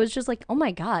 And then I was just like, oh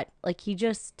my God, like he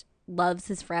just loves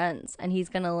his friends and he's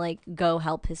gonna like go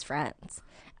help his friends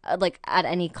like at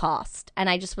any cost. And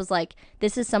I just was like,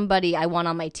 this is somebody I want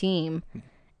on my team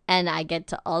and I get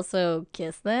to also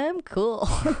kiss them. Cool.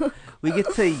 We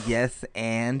get to yes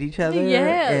and each other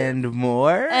Yeah. and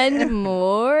more.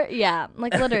 Yeah,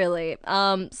 like literally.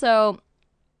 So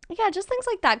yeah, just things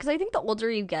like that, because I think the older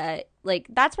you get, like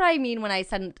that's what I mean when I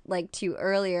said like to you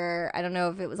earlier, I don't know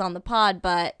if it was on the pod,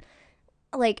 but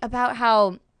like about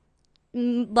how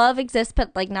love exists,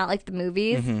 but like not like the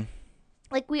movies.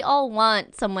 Like we all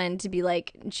want someone to be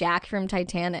like Jack from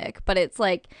Titanic, but it's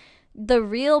like the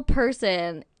real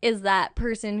person is that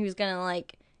person who's gonna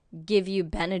like give you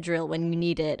Benadryl when you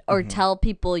need it, or tell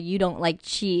people you don't like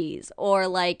cheese, or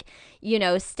like, you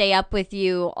know, stay up with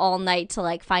you all night to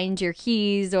like find your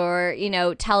keys, or, you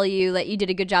know, tell you that you did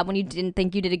a good job when you didn't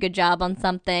think you did a good job on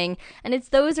something. And it's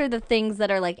those are the things that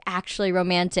are like actually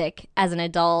romantic as an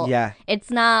adult. Yeah.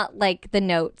 It's not like the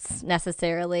notes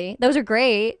necessarily. Those are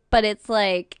great, but it's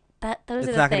like that those are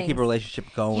the It's not things. gonna keep a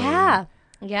relationship going.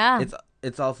 Yeah.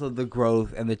 It's also the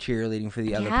growth and the cheerleading for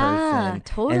the other Yeah, person.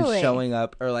 totally. And showing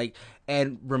up, or like,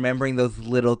 and remembering those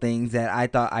little things that I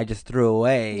thought I just threw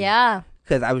away. Yeah.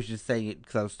 Because I was just saying it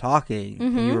because I was talking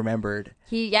and you remembered.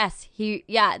 This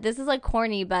is like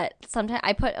corny, but sometimes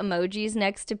I put emojis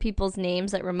next to people's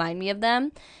names that remind me of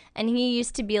them. And he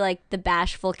used to be like the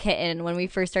bashful kitten when we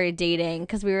first started dating,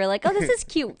 because we were like, oh, this is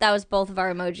cute. That was both of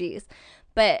our emojis.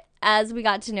 But as we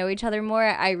got to know each other more,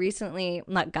 years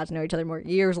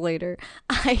later,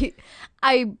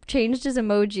 I changed his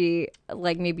emoji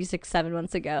like maybe 6-7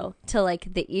 months ago to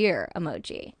like the ear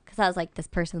emoji, because I was like, this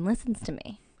person listens to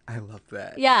me. I love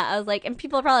that. Yeah, I was like, and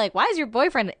people are probably like, why is your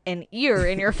boyfriend an ear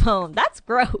in your phone? That's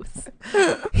gross.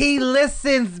 He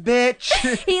listens, bitch.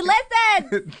 He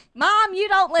listens. Mom, you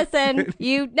don't listen.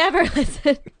 You never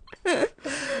listen.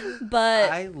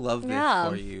 But I love this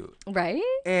for you. Right?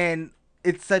 And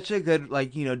it's such a good,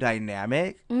 like, you know,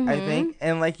 dynamic, I think.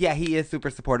 And, like, yeah, he is super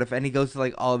supportive. And he goes to,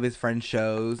 like, all of his friends'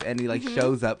 shows. And he, like,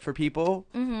 shows up for people.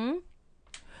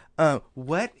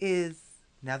 What is,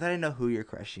 now that I know who you're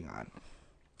crushing on,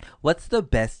 what's the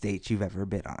best date you've ever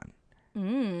been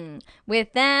on?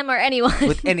 With them or anyone?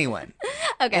 With anyone.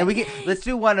 Okay. And let's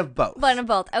do one of both. One of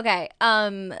both. Okay.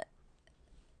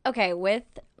 Okay, with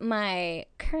my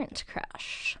current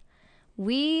crush,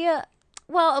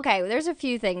 there's a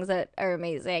few things that are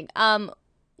amazing.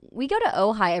 We go to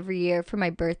Ojai every year for my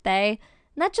birthday,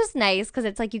 and that's just nice because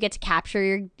it's like you get to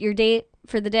capture your date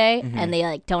for the day, and they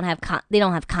like don't have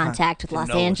contact with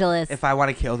Los Angeles. If I want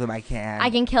to kill them, I can. I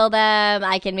can kill them.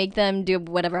 I can make them do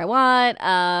whatever I want.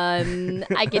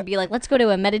 I could be like, let's go to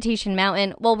a meditation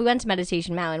mountain. Well, we went to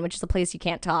Meditation Mountain, which is a place you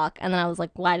can't talk. And then I was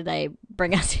like, why did I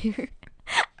bring us here?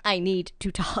 I need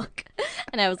to talk.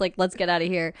 And I was like, let's get out of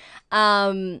here.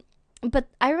 But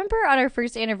I remember on our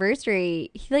first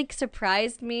anniversary, he like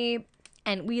surprised me,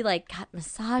 and we like got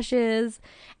massages,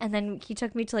 and then he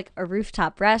took me to like a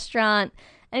rooftop restaurant,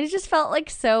 and it just felt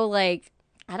like so like,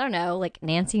 I don't know, like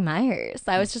Nancy Myers.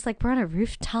 I was just like, we're on a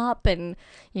rooftop, and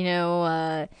you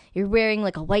know, you're wearing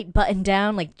like a white button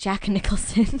down like Jack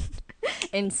Nicholson.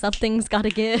 And something's gotta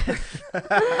give.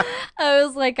 I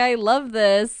was like, I love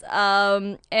this.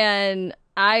 And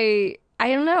I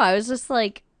don't know, I was just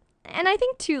like, and I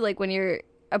think too, like when you're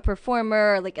a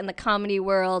performer, or like in the comedy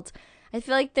world, I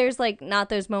feel like there's like not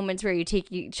those moments where you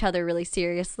take each other really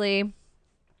seriously,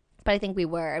 but I think we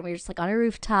were, and we were just like on a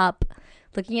rooftop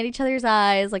looking at each other's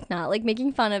eyes, like not like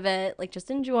making fun of it, like just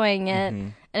enjoying it.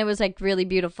 And it was like really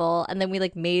beautiful. And then we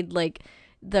like made like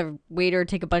the waiter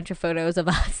take a bunch of photos of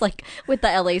us like with the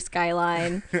LA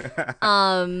skyline.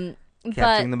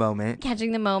 Catching the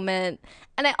moment.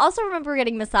 And I also remember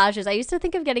getting massages. I used to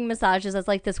think of getting massages as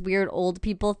like this weird old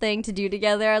people thing to do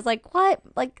together. I was like, what?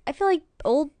 Like, I feel like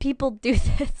old people do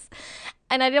this.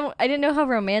 And I didn't know how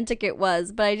romantic it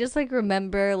was, but I just like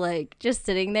remember like just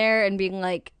sitting there and being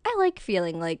like, I like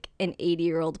feeling like an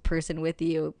 80-year-old person with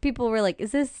you. People were like,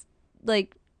 is this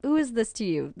like, who is this to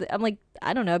you? I'm like,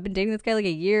 I don't know. I've been dating this guy like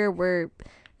a year.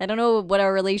 I don't know what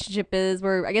our relationship is.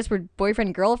 I guess we're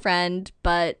boyfriend, girlfriend,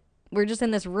 but we're just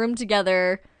in this room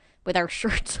together with our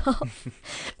shirts off.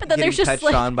 But then there's just touched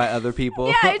like, on by other people.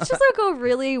 Yeah, it's just like a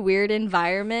really weird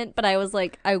environment. But I was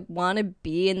like, I want to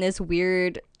be in this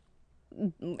weird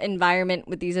environment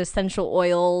with these essential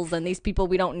oils and these people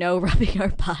we don't know rubbing our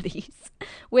bodies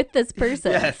with this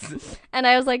person. Yes. And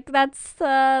I was like, that's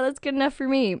good enough for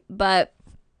me. But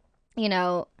you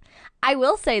know, I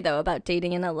will say though about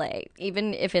dating in LA,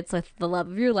 even if it's with the love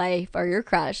of your life or your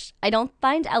crush, I don't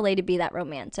find LA to be that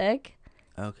romantic.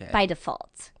 Okay. By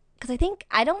default. Because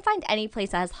I don't find any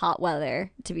place that has hot weather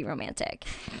to be romantic.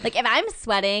 Like if I'm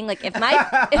sweating, like if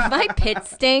my pits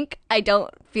stink, I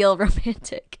don't feel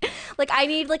romantic. Like I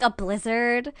need like a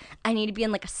blizzard. I need to be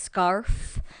in like a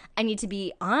scarf. I need to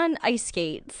be on ice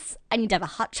skates. I need to have a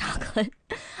hot chocolate.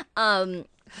 I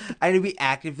need to be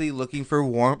actively looking for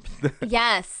warmth.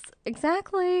 Yes,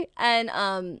 exactly.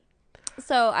 And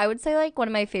so I would say like one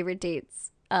of my favorite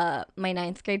dates, my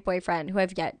 9th grade boyfriend, who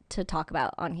I've yet to talk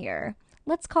about on here.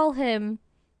 Let's call him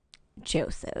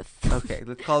Joseph. Okay,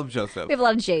 let's call him Joseph. We have a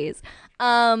lot of J's.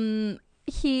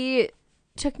 He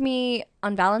took me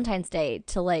on Valentine's Day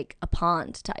to like a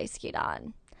pond to ice skate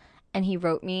on. And he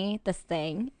wrote me this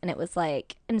thing, and it was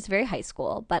like, and it's very high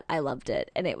school, but I loved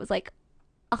it. And it was like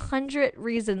 100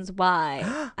 reasons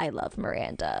why I love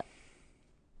Miranda.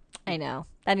 I know.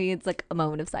 That needs like a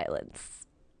moment of silence.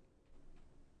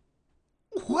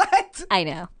 What? I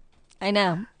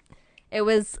know. It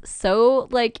was so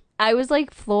like, I was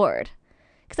like floored.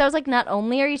 Because I was like, not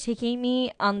only are you taking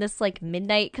me on this like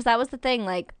midnight, because that was the thing,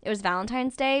 like it was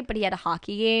Valentine's Day, but he had a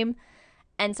hockey game.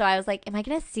 And so I was like, am I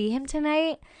going to see him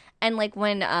tonight? And like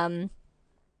when,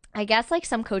 I guess like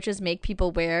some coaches make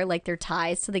people wear like their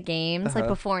ties to the games, like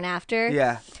before and after.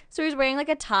 Yeah. So he was wearing like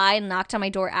a tie and knocked on my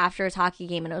door after his hockey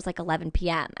game, and it was like 11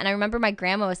 p.m. And I remember my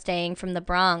grandma was staying from the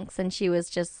Bronx, and she was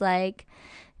just like,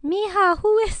 Mija,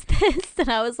 who is this? And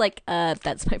I was like,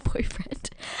 that's my boyfriend.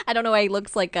 I don't know why he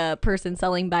looks like a person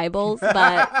selling Bibles,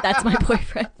 but that's my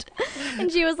boyfriend.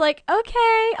 And she was like,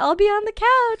 okay, I'll be on the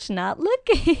couch, not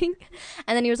looking.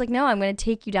 And then he was like, no, I'm going to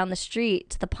take you down the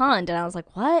street to the pond. And I was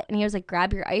like, what? And he was like,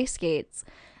 grab your ice skates.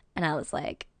 And I was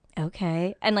like,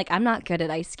 okay. And like, I'm not good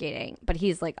at ice skating, but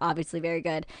he's like obviously very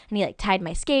good. And he like tied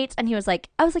my skates, and he was like,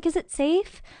 I was like, is it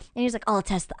safe? And he was like, I'll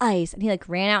test the ice. And he like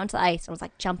ran out into the ice and was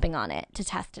like jumping on it to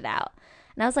test it out.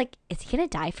 And I was like, is he going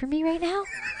to die for me right now?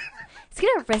 Is he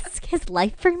going to risk his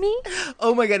life for me?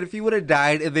 Oh my God, if he would have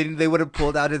died and then they would have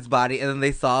pulled out his body and then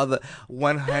they saw the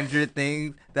 100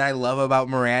 things that I love about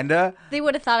Miranda. They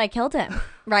would have thought I killed him,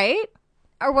 right?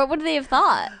 Or what would they have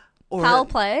thought? Foul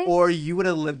play? Or you would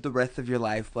have lived the rest of your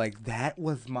life like, that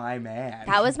was my man.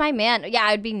 That was my man. Yeah,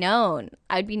 I'd be known.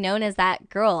 I'd be known as that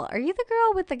girl. Are you the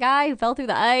girl with the guy who fell through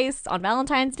the ice on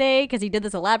Valentine's Day because he did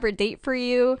this elaborate date for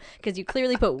you? Because you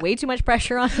clearly put way too much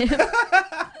pressure on him.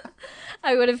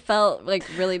 I would have felt like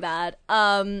really bad.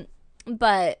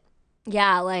 But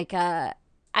yeah, like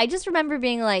I just remember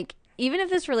being like, even if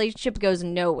this relationship goes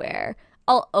nowhere,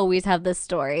 I'll always have this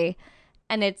story.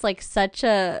 And it's like such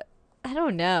a, I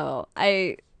don't know.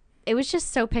 It was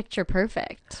just so picture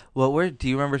perfect. Do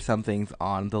you remember some things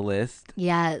on the list?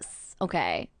 Yes.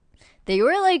 Okay. They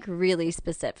were like really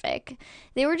specific.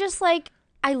 They were just like,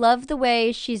 I love the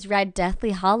way she's read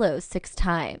Deathly Hallows 6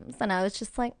 times. And I was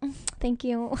just like, thank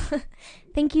you.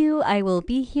 Thank you. I will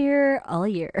be here all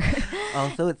year.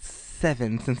 Also, it's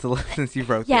 7 since you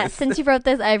wrote this. Yes, since you wrote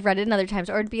this, I've read it another time.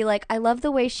 Or it'd be like, I love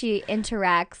the way she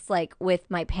interacts like with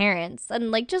my parents and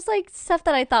like just like stuff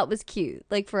that I thought was cute,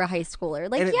 like for a high schooler.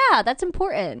 Like, that's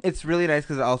important. It's really nice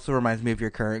because it also reminds me of your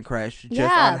current crush,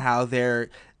 just on how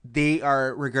they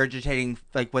are regurgitating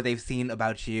like what they've seen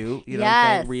about you. You know what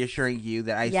I'm saying? Reassuring you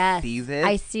that I see this.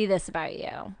 I see this about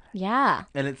you. Yeah.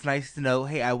 And it's nice to know,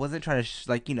 hey, I wasn't trying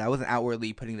to I wasn't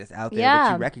outwardly putting this out there,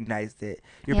 but you recognized it.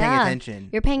 You're paying attention.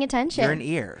 You're paying attention. You're an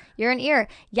ear. You're an ear.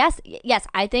 Yes.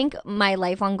 I think my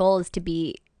lifelong goal is to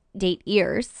date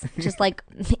ears, just like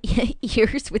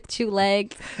ears with 2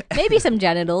 legs, maybe some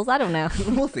genitals. I don't know.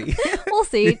 We'll see. We'll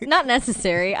see. Not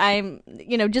necessary. I'm,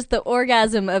 just the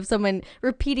orgasm of someone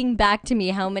repeating back to me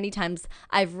how many times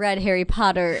I've read Harry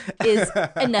Potter is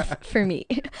enough for me.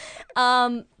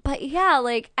 But yeah,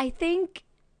 like I think,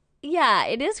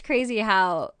 it is crazy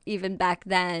how even back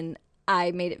then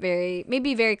I made it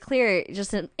very clear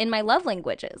just in my love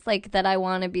languages, like that I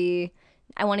want to be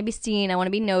seen, I want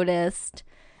to be noticed.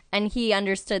 And he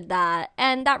understood that.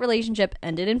 And that relationship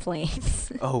ended in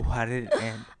flames. Oh, how did it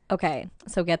end? Okay,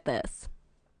 so get this.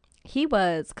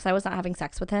 Because I was not having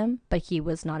sex with him, but he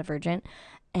was not a virgin.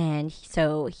 And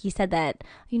so he said that,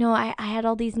 I had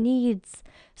all these needs.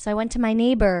 So I went to my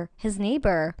neighbor. His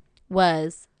neighbor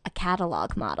was a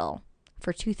catalog model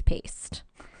for toothpaste.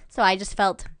 So I just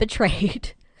felt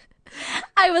betrayed.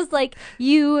 I was like,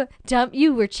 you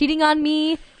were cheating on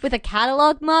me with a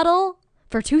catalog model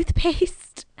for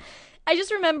toothpaste? I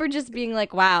just remember just being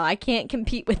like, wow, I can't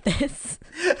compete with this.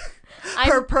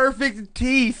 Her perfect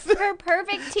teeth. Her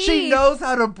perfect teeth. She knows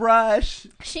how to brush.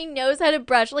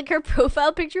 Like her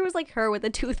profile picture was like her with a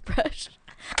toothbrush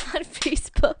on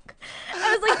Facebook.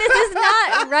 I was like, this is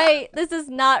not right. This is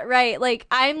not right. Like,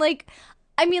 I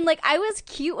was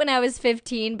cute when I was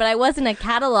 15, but I wasn't a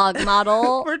catalog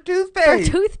model. For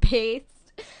toothpaste.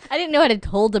 I didn't know how to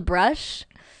hold a brush.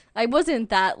 I wasn't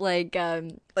that like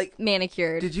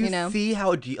manicured. Did you see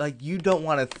how you don't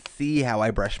want to see how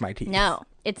I brush my teeth? No,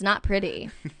 it's not pretty.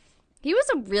 He was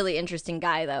a really interesting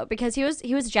guy though, because he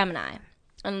was Gemini,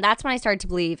 and that's when I started to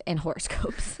believe in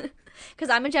horoscopes. Because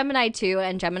I'm a Gemini too,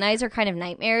 and Geminis are kind of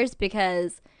nightmares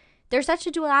because there's such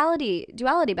a duality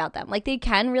about them. Like they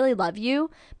can really love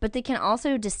you, but they can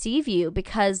also deceive you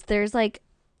because there's a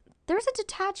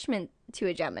detachment to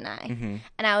a Gemini. Mm-hmm.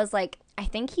 And I was like, I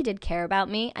think he did care about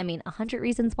me. I mean, 100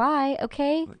 Reasons Why,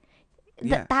 okay?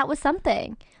 Yeah. That was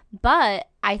something. But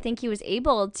I think he was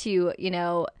able to, you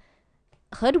know,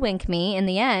 hoodwink me in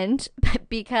the end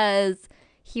because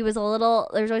he was there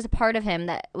was always a part of him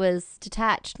that was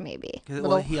detached, maybe.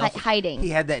 Hiding. He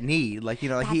had that need, like, you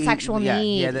know, that sexual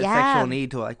need. Yeah, that sexual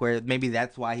need to, like, where maybe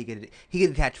that's why he could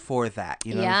attach for that,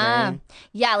 you know what I'm saying?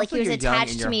 Yeah, like Also, he was you're young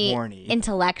attached and to you're me horny.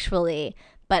 intellectually,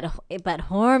 but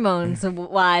hormones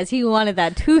wise, he wanted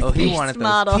that toothpaste he wanted those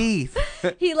model. teeth.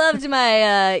 He loved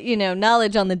my,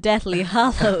 knowledge on the Deathly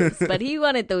Hollows, but he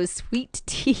wanted those sweet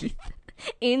teeth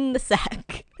in the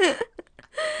sack.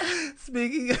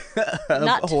 Speaking of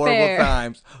Not horrible fair.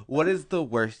 times, what is the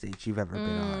worst date you've ever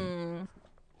been on?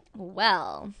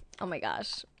 Well, oh my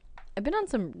gosh. I've been on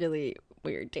some really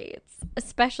weird dates,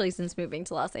 especially since moving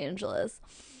to Los Angeles.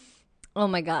 Oh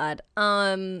my God.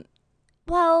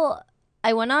 Well,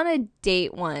 I went on a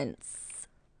date once.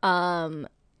 I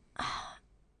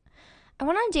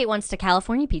went on a date once to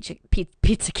California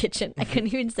Pizza Kitchen. I couldn't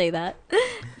even say that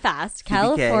fast. CPK.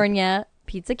 California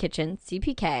Pizza Kitchen,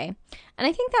 CPK. And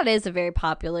I think that is a very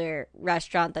popular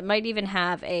restaurant that might even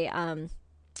have a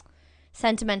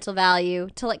sentimental value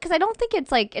to, like, because I don't think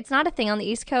it's not a thing on the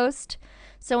East Coast.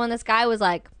 So when this guy was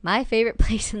like, my favorite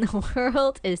place in the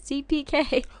world is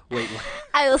CPK. Wait, what?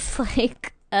 I was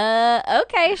like,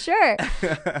 okay, sure.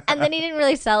 And then he didn't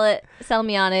really sell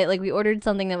me on it. Like, we ordered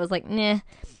something that was like, nah.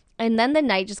 And then the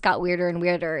night just got weirder and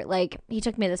weirder. Like, he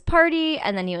took me to this party,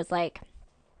 and then he was like,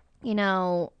 you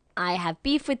know, I have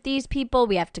beef with these people.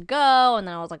 We have to go. And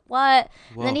then I was like, what?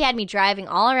 Whoa. And then he had me driving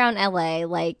all around LA,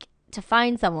 like, to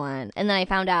find someone. And then I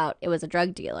found out it was a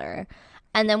drug dealer.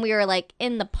 And then we were, like,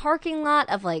 in the parking lot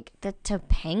of, like, the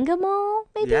Topanga Mall,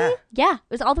 maybe? Yeah, it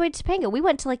was all the way to Topanga. We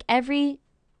went to, like, every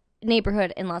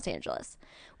neighborhood in Los Angeles.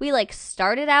 We, like,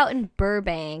 started out in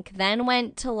Burbank, then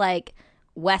went to, like,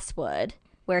 Westwood,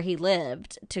 where he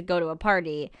lived, to go to a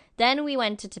party. Then we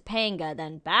went to Topanga,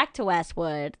 then back to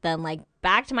Westwood, then, like,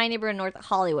 back to my neighborhood in North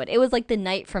Hollywood. It was, like, the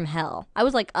night from hell. I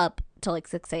was, like, up till, like,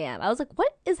 6 a.m. I was like,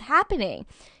 what is happening?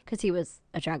 Because he was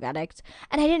a drug addict.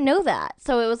 And I didn't know that.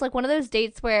 So it was, like, one of those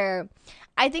dates where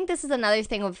I think this is another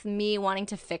thing of me wanting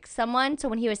to fix someone. So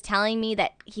when he was telling me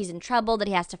that he's in trouble, that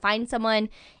he has to find someone,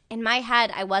 in my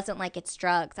head, I wasn't like, it's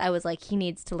drugs. I was like, he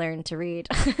needs to learn to read.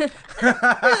 I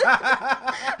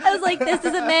was like, this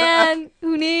is a man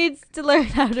who needs to learn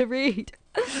how to read.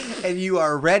 And you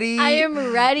are ready. I am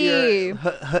ready.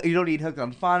 You don't need Hooked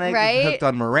on Phonics. Right? Hooked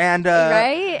on Miranda.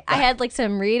 Right? I had, like,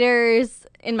 some readers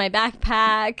in my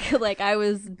backpack. Like, I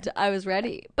was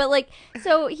ready. But, like,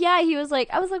 so, yeah, he was like,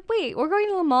 I was like, wait, we're going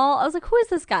to the mall? I was like, who is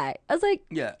this guy? I was like,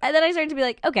 yeah. And then I started to be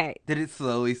like, okay. Did it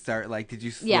slowly start, like, did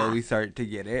you slowly start to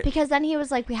get it? Because then he was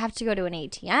like, we have to go to an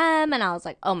ATM. And I was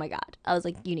like, oh my God. I was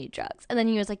like, you need drugs. And then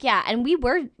he was like, yeah. And we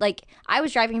were, like, I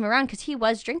was driving him around because he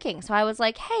was drinking. So I was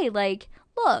like, hey, like,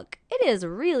 look, it is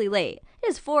really late. It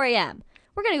is 4 a.m.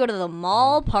 We're going to go to the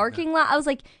mall parking lot. I was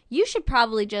like, you should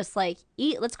probably just, like,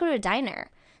 eat. Let's go to a diner.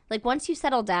 Like, once you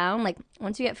settle down, like,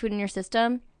 once you get food in your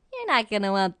system, you're not going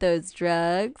to want those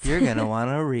drugs. You're going to want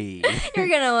to read. You're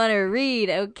going to want to read,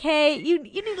 okay? You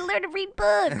need to learn to read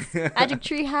books. Magic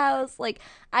Tree House. Like,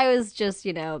 I was just,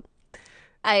 you know,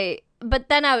 but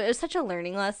then it was such a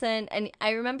learning lesson. And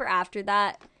I remember after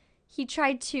that, he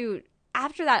tried to,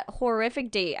 after that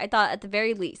horrific date, I thought at the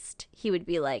very least he would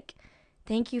be like,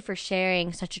 thank you for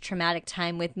sharing such a traumatic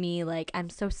time with me. Like, I'm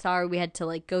so sorry we had to,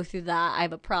 like, go through that. I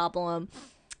have a problem.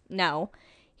 No.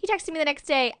 He texted me the next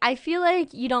day, I feel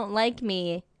like you don't like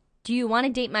me. Do you want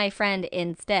to date my friend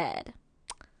instead?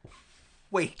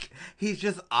 Wait, he's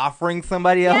just offering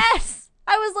somebody else? Yes!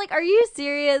 I was like, are you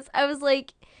serious? I was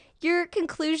like, your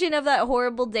conclusion of that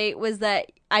horrible date was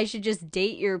that I should just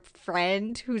date your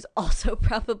friend who's also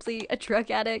probably a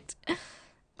drug addict.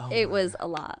 It was a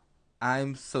lot.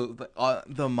 I'm so,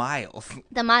 the miles.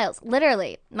 The miles.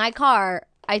 Literally. My car,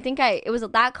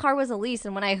 that car was a lease,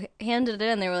 and when I handed it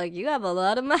in, they were like, you have a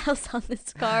lot of miles on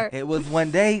this car. It was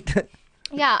one date.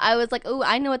 Yeah, I was like, ooh,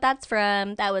 I know what that's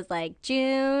from. That was like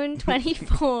June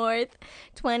 24th,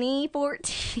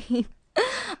 2014.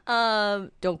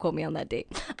 Don't quote me on that date.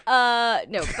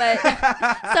 No, but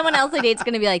someone else I date's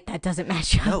gonna be like, that doesn't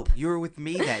match up. No, you were with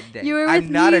me that day. You were with I'm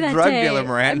not me a that drug day. dealer,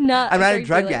 Miranda. I'm not a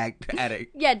drug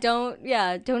addict. Yeah,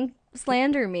 don't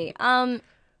slander me.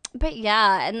 But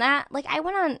yeah, and that, like, I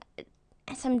went on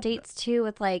some dates too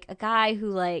with, like, a guy who,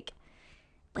 like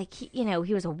he, you know,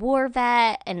 he was a war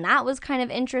vet, and that was kind of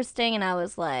interesting, and I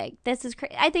was like, this is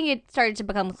crazy. I think it started to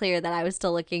become clear that I was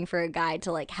still looking for a guy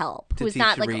to, like, help, who's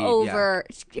not, like,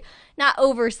 not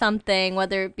over something,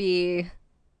 whether it be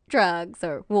drugs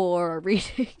or war or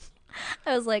reading.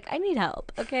 I was like, I need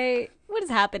help. Okay, what is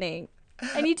happening?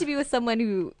 I need to be with someone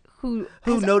who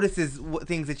notices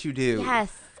things that you do.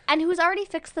 Yes, and who's already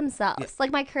fixed themselves. Yeah.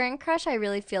 Like my current crush, I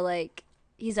really feel like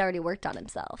he's already worked on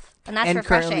himself, and that's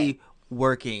refreshing. Currently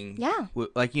working. Yeah,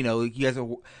 like you guys are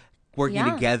working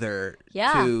together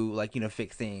to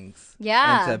fix things.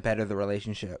 Yeah, and to better the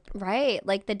relationship. Right,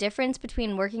 like the difference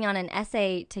between working on an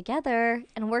essay together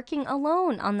and working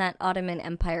alone on that Ottoman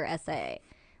Empire essay.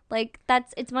 Like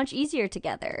it's much easier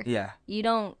together. Yeah, you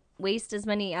don't waste as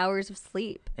many hours of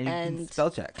sleep. And you can spell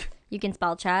check. You can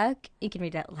spell check. You can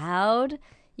read out loud.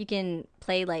 You can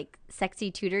play like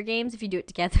sexy tutor games if you do it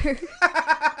together.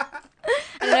 I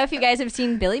don't know if you guys have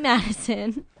seen Billy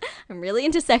Madison. I'm really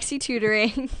into sexy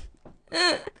tutoring.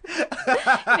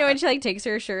 When she like takes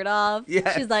her shirt off.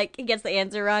 Yeah. She's like, gets the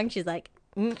answer wrong. She's like,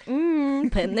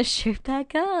 putting the shirt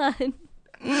back on.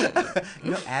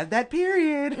 Add that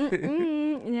period.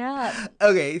 Yeah.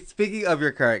 Okay, speaking of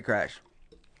your current crush.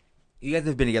 You guys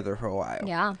have been together for a while.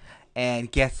 Yeah.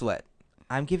 And guess what?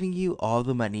 I'm giving you all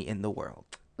the money in the world.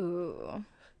 Ooh.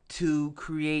 To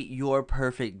create your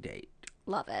perfect date.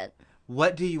 Love it.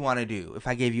 What do you want to do if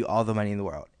I gave you all the money in the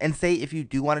world? And say if you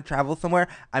do want to travel somewhere,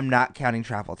 I'm not counting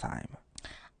travel time.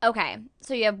 Okay.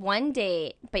 So you have one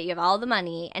date, but you have all the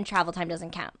money and travel time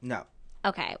doesn't count. No.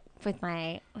 Okay. With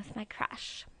my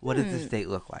crush. What does this date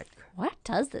look like? What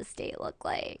does this date look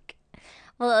like?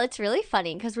 Well, it's really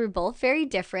funny because we're both very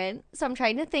different. So I'm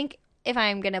trying to think if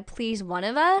I'm going to please one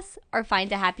of us or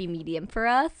find a happy medium for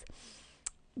us.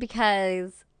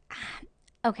 Because,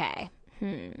 okay.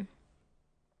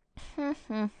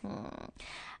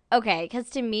 Okay, because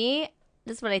to me,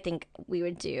 this is what I think we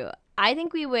would do. I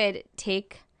think we would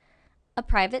take a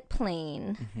private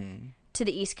plane to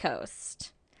the East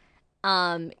Coast.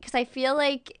 Because I feel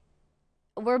like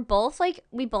we both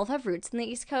have roots in the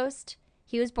East Coast.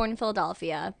 He was born in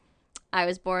Philadelphia. I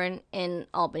was born in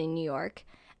Albany, New York.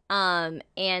 And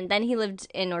then he lived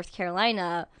in North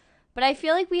Carolina. But I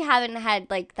feel like we haven't had,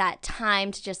 like, that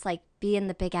time to just, like, be in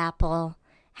the Big Apple,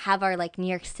 have our, like, New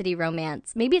York City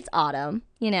romance. Maybe it's autumn,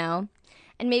 And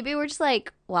maybe we're just,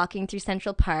 like, walking through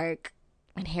Central Park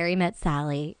when Harry met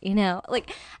Sally,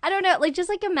 Like, I don't know. Like, just,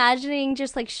 like, imagining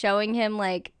just, like, showing him,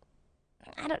 like,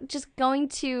 just going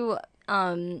to,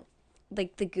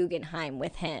 like, the Guggenheim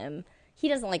with him. He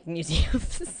doesn't like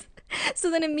museums. So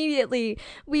then immediately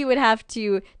we would have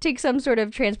to take some sort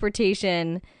of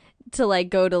transportation to like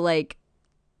go to like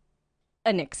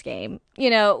a Knicks game.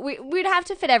 We'd have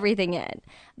to fit everything in.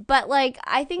 But like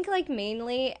I think like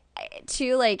mainly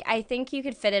too, like I think you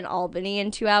could fit in Albany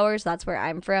in 2 hours. That's where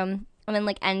I'm from. And then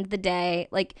like end the day,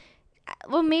 like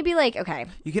well, maybe like okay.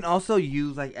 You can also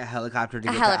use like a helicopter to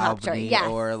get to Albany, yes.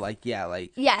 Or like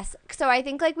yes. So I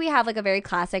think like we have like a very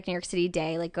classic New York City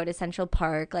day, like go to Central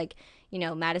Park, like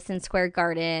Madison Square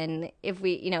Garden. If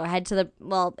we head to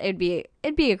it'd be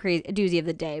a doozy of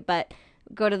the day, but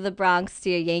go to the Bronx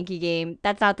to a Yankee game.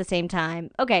 That's not the same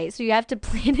time. Okay, so you have to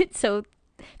plan it so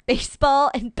baseball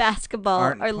and basketball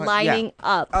are lining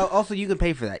up. Oh, also, you can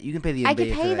pay for that. You can pay the NBA. I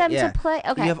can pay them to play.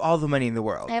 Okay. You have all the money in the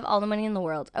world. I have all the money in the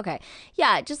world. Okay.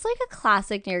 Yeah, just like a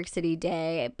classic New York City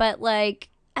day. But like,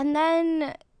 and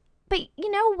then, but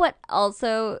you know what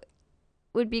also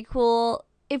would be cool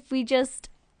if we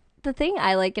the thing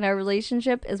I like in our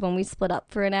relationship is when we split up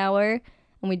for an hour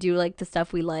and we do like the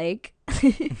stuff we like.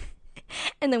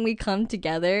 And then we come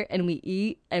together and we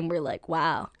eat and we're like,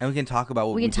 wow. And we can talk about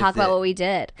what what we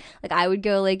did. Like I would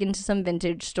go like into some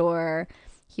vintage store.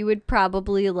 He would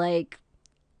probably like,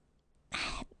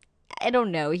 I don't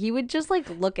know. He would just like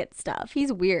look at stuff.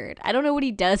 He's weird. I don't know what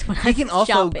he does when he can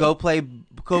also shopping. go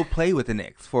play with the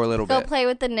Knicks for a little bit. Go play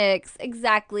with the Knicks.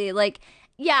 Exactly. Like,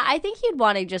 yeah, I think he'd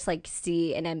want to just like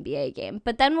see an NBA game.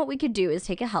 But then what we could do is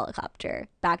take a helicopter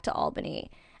back to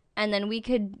Albany. And then we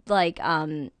could like,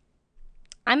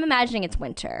 I'm imagining it's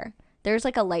winter. There's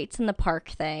like a lights in the park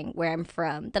thing where I'm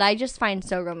from that I just find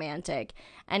so romantic.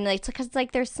 And like, because it's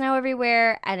like there's snow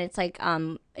everywhere and it's like,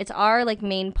 it's our like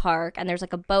main park and there's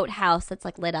like a boathouse that's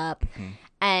like lit up. Mm-hmm.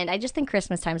 And I just think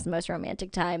Christmas time is the most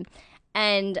romantic time.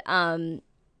 And,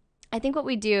 I think what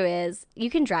we do is you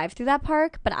can drive through that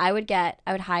park, but I would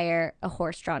hire a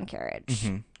horse-drawn carriage.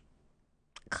 Mm-hmm.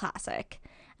 Classic.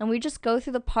 And we just go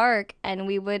through the park and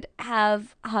we would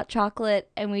have hot chocolate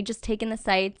and we just take in the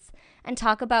sights and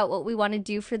talk about what we want to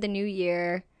do for the new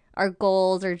year, our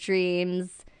goals, our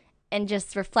dreams, and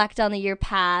just reflect on the year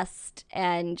past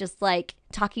and just like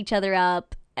talk each other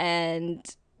up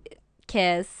and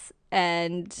kiss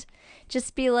and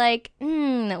just be like,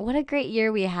 what a great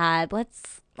year we had.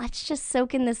 Let's let's just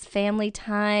soak in this family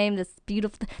time, this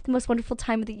beautiful, the most wonderful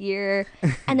time of the year,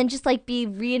 and then just like be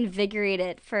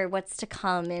reinvigorated for what's to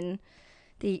come in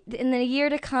the year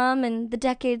to come and the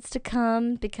decades to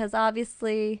come, because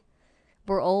obviously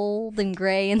we're old and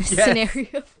gray in this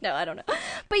scenario. No, I don't know.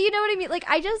 But you know what I mean? Like,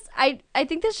 I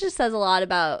think this just says a lot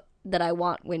about that I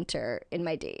want winter in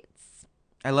my dates.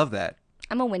 I love that.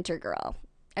 I'm a winter girl.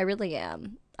 I really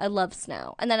am. I love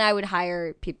snow. And then I would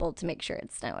hire people to make sure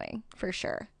it's snowing, for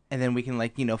sure. And then we can,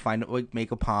 like, you know, make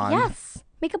a pond. Yes.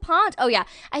 Make a pond. Oh, yeah.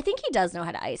 I think he does know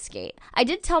how to ice skate. I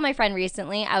did tell my friend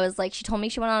recently, I was like, she told me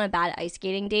she went on a bad ice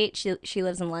skating date. She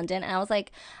lives in London. And I was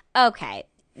like, okay,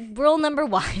 rule number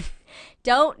 1.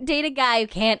 Don't date a guy who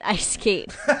can't ice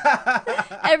skate.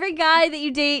 Every guy that you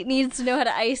date needs to know how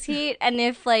to ice skate. And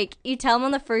if, like, you tell him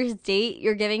on the first date,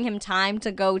 you're giving him time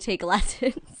to go take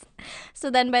lessons. So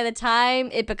then by the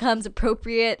time it becomes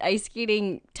appropriate ice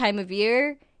skating time of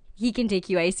year, he can take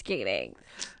you ice skating.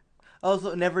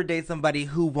 Also, never date somebody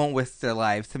who won't risk their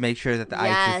lives to make sure that the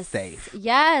ice is safe.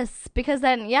 Yes, because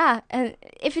then, and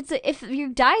if you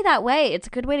die that way, it's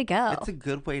a good way to go. It's a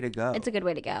good way to go. It's a good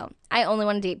way to go. I only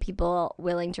want to date people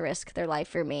willing to risk their life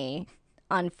for me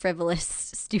on frivolous,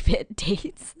 stupid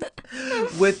dates.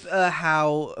 With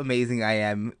how amazing I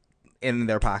am in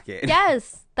their pocket.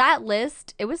 Yes, that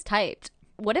list, it was typed.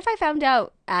 What if I found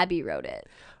out Abby wrote it?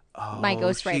 Oh, my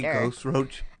ghostwriter. She ghost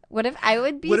wrote. What if I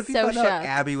would be what if you so found shocked? out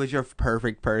Abby was your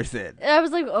perfect person? And I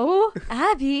was like, oh,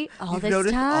 Abby, You've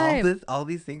noticed all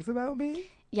these things about me?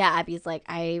 Yeah, Abby's like,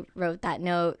 I wrote that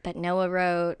note that Noah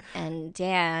wrote, and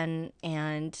Dan,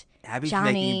 and Abby's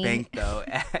Johnny. making bank, though.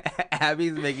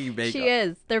 Abby's making bank. She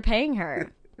is. They're paying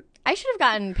her. I should have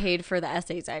gotten paid for the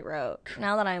essays I wrote.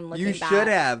 Now that I'm looking back. You should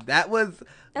have. That's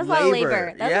a lot of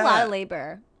labor. That's a lot of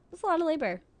labor. That's a lot of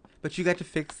labor. But you got to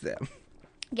fix them.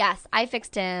 Yes, I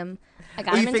fixed him. I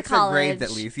got him into college. You fixed his grades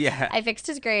at least, yeah. I fixed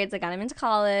his grades. I got him into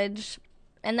college.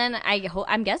 And then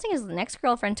I'm guessing his next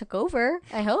girlfriend took over.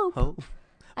 I hope.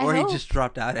 Or he just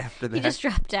dropped out after that. He just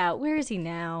dropped out. Where is he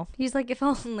now? He's like, if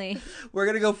only. We're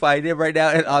going to go find him right now.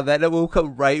 And on that note, we'll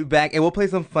come right back. And we'll play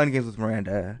some fun games with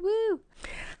Miranda. Woo.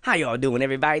 How y'all doing,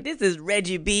 everybody? This is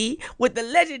Reggie B with the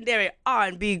legendary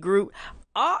R&B group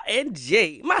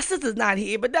R&J. My sister's not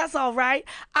here, but that's all right.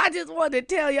 I just wanted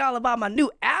to tell y'all about my new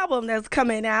album that's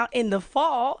coming out in the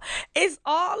fall. It's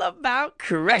all about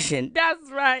crushing.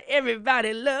 That's right,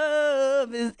 everybody.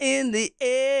 Love is in the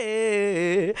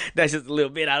air. That's just a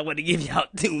little bit. I don't want to give y'all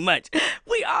too much.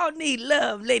 We all need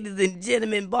love, ladies and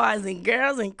gentlemen, boys and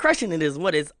girls, and crushing it is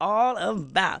what it's all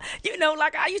about. You know,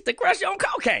 like I used to crush on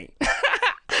cocaine.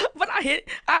 But I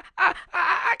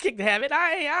kicked the habit.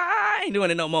 I ain't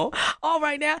doing it no more. All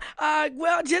right now,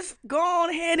 well, just go on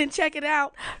ahead and check it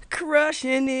out.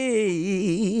 Crushing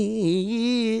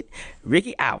it.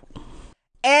 Ricky out.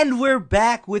 And we're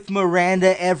back with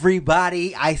Miranda,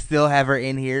 everybody. I still have her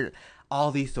in here.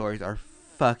 All these stories are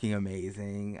fucking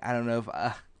amazing. I don't know if...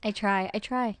 I try.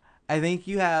 I think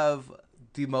you have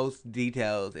the most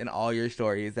details in all your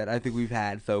stories that I think we've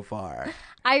had so far.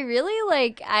 I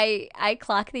really I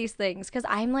clock these things because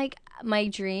I'm like, my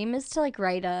dream is to like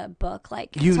write a book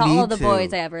like to all the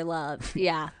boys I ever loved.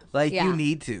 Yeah. You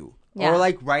need to. Yeah. Or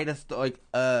like write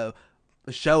a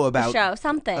show about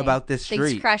something about this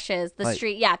street. These crushes, the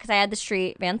street. Yeah, because I had the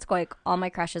street, Van Scoik, all my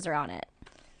crushes are on it.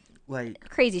 Like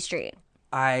crazy street.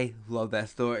 I love that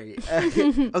story.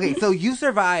 Okay, so you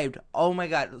survived. Oh my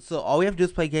god. So all we have to do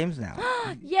is play games now.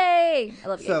 Yay! I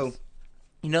love games. So,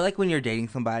 you know, like when you're dating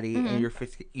somebody and you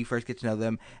first get to know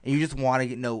them and you just want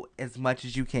to know as much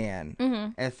as you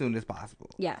can as soon as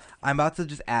possible. Yeah. I'm about to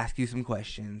just ask you some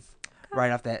questions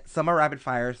right off that. Some are rapid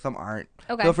fire, some aren't.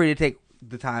 Okay. Feel free to take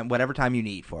the time, whatever time you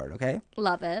need for it, okay?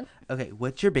 Love it. Okay,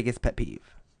 what's your biggest pet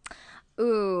peeve?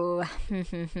 Ooh.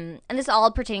 And this is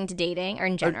all pertaining to dating or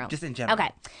in general? Just in general.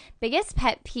 Okay. Biggest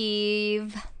pet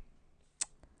peeve.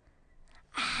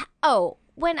 Oh,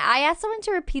 when I ask someone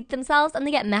to repeat themselves and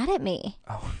they get mad at me.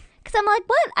 Oh. Because I'm like,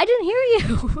 what? I didn't hear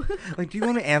you. Like, do you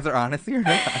want to answer honestly or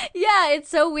not? Yeah, it's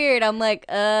so weird. I'm like,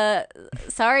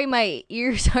 sorry, my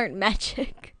ears aren't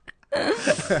magic.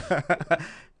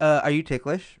 Are you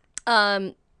ticklish?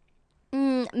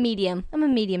 Medium. I'm a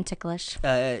medium ticklish.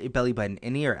 Belly button,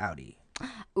 innie or outie?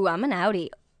 Ooh, I'm an outie.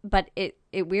 But it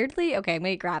weirdly, okay, I'm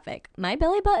going to get graphic. My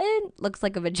belly button looks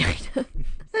like a vagina.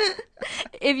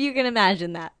 If you can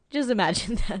imagine that. Just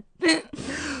imagine that.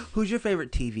 Who's your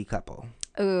favorite TV couple?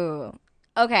 Ooh.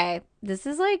 Okay. This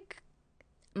is like,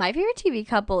 my favorite TV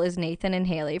couple is Nathan and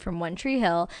Haley from One Tree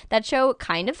Hill. That show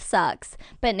kind of sucks,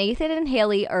 but Nathan and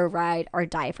Haley are ride or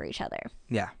die for each other.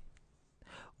 Yeah.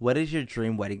 What is your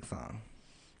dream wedding song?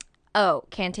 Oh,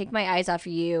 Can't Take My Eyes Off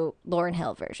of You, Lauryn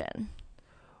Hill version.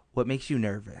 What makes you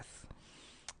nervous?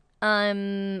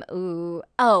 When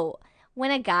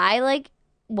a guy like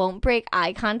won't break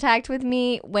eye contact with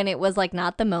me when it was like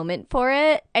not the moment for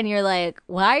it, and you're like,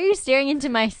 why are you staring into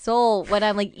my soul when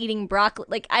I'm like eating broccoli?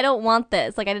 Like, I don't want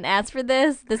this. Like, I didn't ask for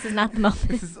this. This is not the moment.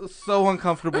 This is so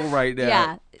uncomfortable right now.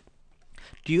 Yeah.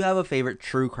 Do you have a favorite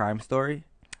true crime story?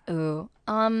 Ooh.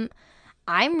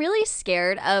 I'm really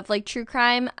scared of like true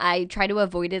crime. I try to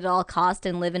avoid it at all costs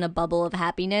and live in a bubble of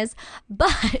happiness.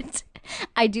 But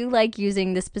I do like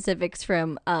using the specifics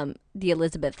from the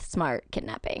Elizabeth Smart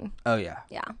kidnapping. Oh, yeah.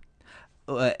 Yeah.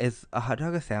 Is a hot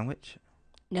dog a sandwich?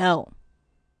 No.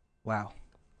 Wow.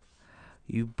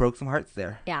 You broke some hearts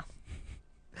there. Yeah.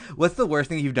 What's the worst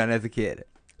thing you've done as a kid?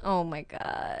 Oh, my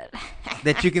God.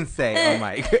 That you can say on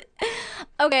mic.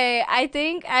 Okay, I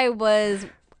think I was...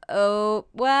 I'll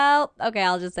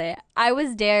just say it. I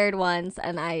was dared once,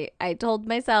 and I told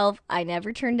myself I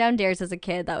never turned down dares as a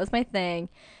kid. That was my thing.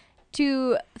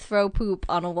 To throw poop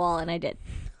on a wall, and I did.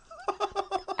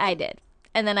 I did.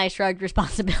 And then I shrugged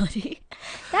responsibility.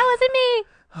 That wasn't me.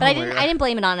 But I didn't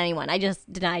blame it on anyone. I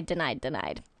just denied.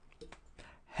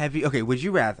 Would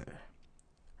you rather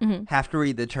have to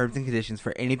read the terms and conditions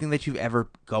for anything that you ever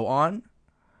go on?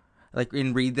 Like,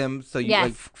 and read them so you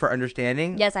like for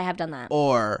understanding? Yes, I have done that.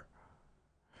 Or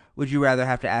would you rather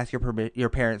have to ask your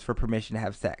parents for permission to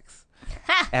have sex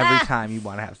every time you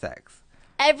want to have sex?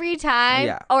 Every time?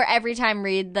 Yeah. Or every time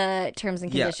read the terms and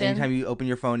conditions? Yeah, anytime you open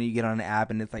your phone and you get on an app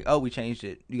and it's like, oh, we changed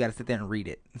it. You got to sit there and read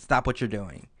it. Stop what you're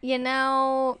doing. You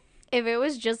know, if it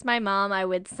was just my mom, I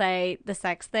would say the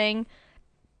sex thing.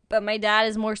 But my dad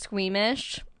is more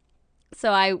squeamish.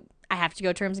 So I have to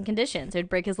go terms and conditions. It would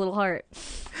break his little heart.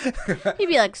 He'd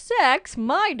be like, sex?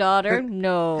 My daughter?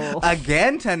 No.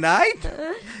 Again tonight?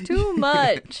 Too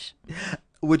much.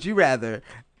 Would you rather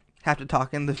have to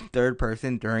talk in the third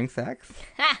person during sex?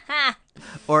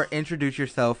 Or introduce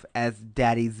yourself as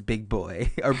daddy's big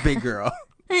boy or big girl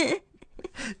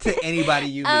to anybody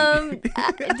you meet?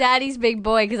 Daddy's big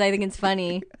boy, because I think it's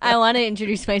funny. I want to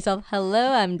introduce myself.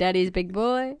 Hello, I'm daddy's big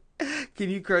boy. Can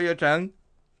you curl your tongue?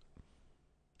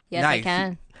 Yes, nice. I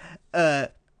can.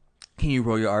 Can you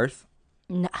roll your R's?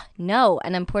 No,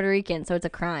 and I'm Puerto Rican, so it's a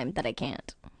crime that I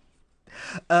can't.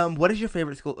 What is your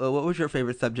favorite school? What was your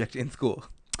favorite subject in school?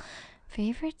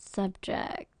 Favorite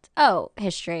subject? Oh,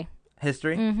 history.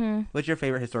 History? Mm-hmm. What's your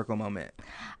favorite historical moment?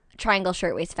 Triangle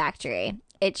Shirtwaist Factory.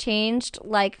 It changed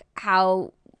like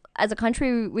how, as a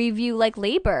country, we view like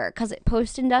labor, because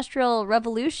post-industrial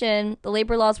revolution, the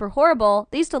labor laws were horrible.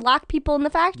 They used to lock people in the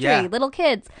factory, little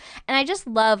kids. And I just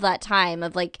love that time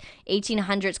of like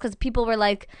 1800s, because people were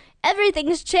like,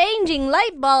 everything's changing,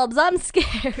 light bulbs, I'm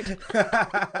scared.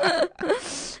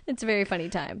 It's a very funny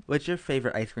time. What's your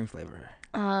favorite ice cream flavor?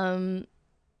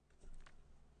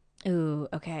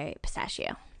 Okay,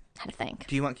 pistachio. How to think.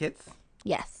 Do you want kids?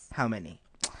 Yes. How many?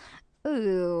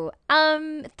 3.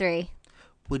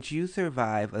 Would you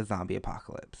survive a zombie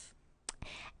apocalypse?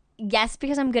 Yes,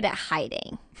 because I'm good at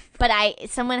hiding. But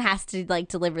someone has to like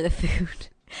deliver the food.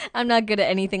 I'm not good at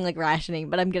anything like rationing,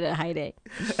 but I'm good at hiding.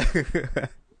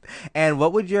 And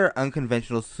what would your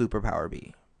unconventional superpower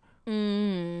be?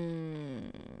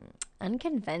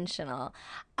 Unconventional.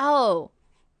 Oh,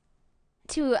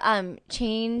 to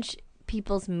change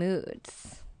people's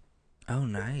moods. Oh,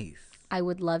 nice. I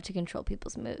would love to control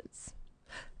people's moods.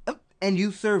 And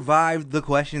you survived the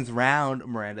questions round,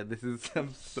 Miranda. This is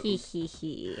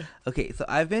Okay, so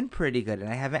I've been pretty good, and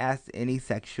I haven't asked any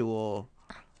sexual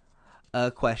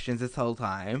questions this whole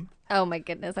time. Oh my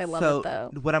goodness, I love it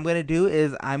though. What I'm going to do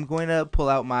is I'm going to pull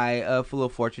out my little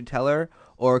fortune teller,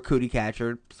 or cootie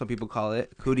catcher. Some people call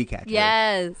it cootie catcher.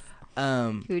 Yes.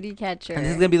 Cootie catcher. And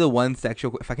this is going to be the one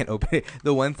sexual, if I can open it,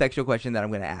 the one sexual question that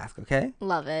I'm going to ask, okay?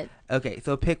 Love it. Okay,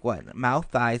 so pick one. Mouth,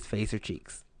 thighs, face, or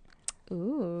cheeks?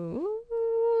 Ooh,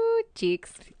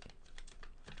 cheeks.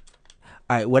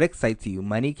 All right, what excites you?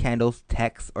 Money, candles,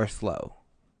 text, or slow?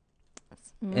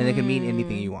 And it can mean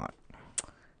anything you want.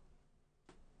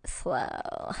 Slow.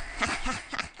 All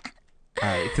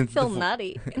right, since feel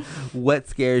nutty. What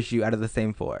scares you out of the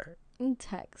same four?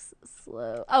 Text,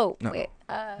 slow. Oh, no. Wait.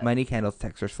 Money, candles,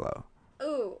 text, or slow?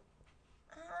 Ooh.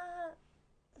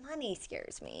 Money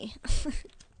scares me.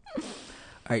 All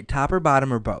right, top or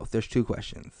bottom or both? There's 2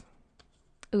 questions.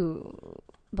 Ooh,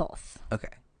 both. Okay.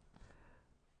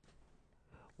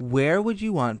 Where would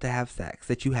you want to have sex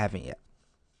that you haven't yet?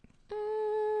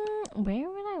 Where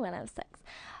would I want to have sex?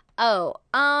 Oh,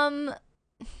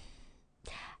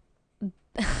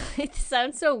 it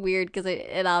sounds so weird because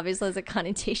it obviously has a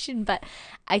connotation, but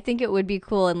I think it would be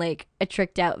cool in like a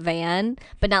tricked out van,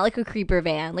 but not like a creeper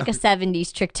van, like a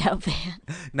 70s tricked out van.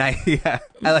 Nice, yeah.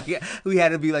 I like it. We had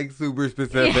to be like super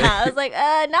specific. Yeah, I was like,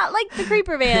 not like the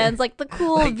creeper vans, like the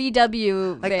cool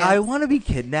VW Like, vans. I want to be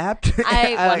kidnapped.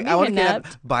 I want to be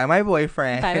kidnapped by my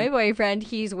boyfriend. by my boyfriend.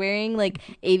 He's wearing like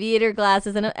aviator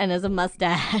glasses and has a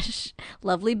mustache.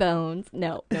 Lovely bones.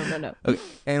 No. Okay,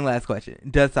 and last question.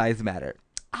 Does size matter?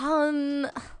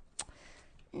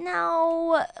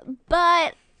 No,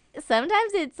 but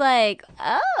sometimes it's like,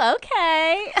 oh,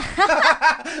 okay.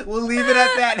 We'll leave it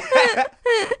at that.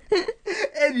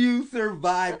 And you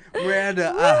survived,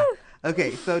 Miranda.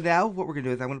 Okay, so now what we're going to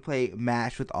do is I'm going to play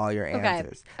MASH with all your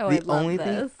answers. Oh, the I love only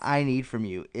this. thing I need from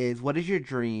you is, what is your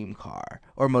dream car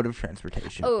or mode of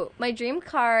transportation? Oh, my dream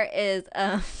car is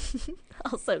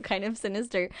also kind of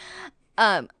sinister.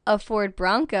 A Ford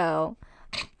Bronco.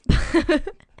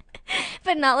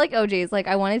 But not like OJ's. Like,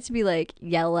 I want it to be like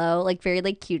yellow, like very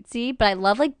like cutesy, but I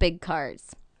love like big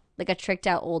cars. Like a tricked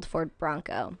out old Ford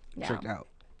Bronco. Yeah. Tricked out.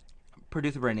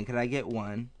 Producer Brandon, can I get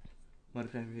one mode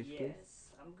of transportation, please?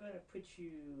 Yes, I'm gonna put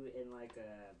you in like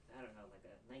a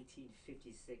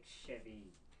 1956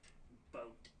 Chevy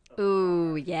boat.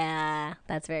 Ooh, yeah.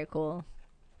 That's very cool.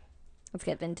 Let's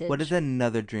get vintage. What is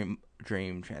another dream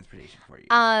transportation for you?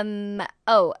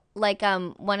 Like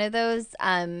one of those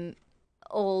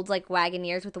old like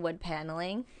Wagoneers with the wood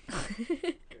paneling.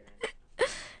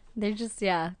 They're just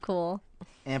cool.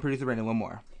 And Producer Brandon, one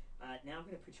more. Now I'm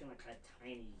gonna put you in like a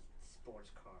tiny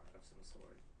sports car of some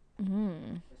sort.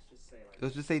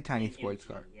 Let's just say tiny sports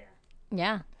car.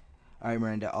 Yeah. All right,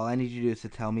 Miranda. All I need you to do is to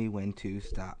tell me when to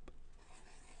stop.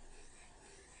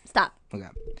 Stop. Okay.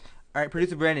 All right,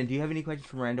 Producer Brandon, do you have any questions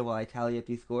for Miranda while I tally up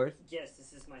these scores? Yes,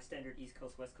 this is my standard East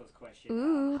Coast, West Coast question.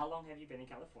 Ooh. How long have you been in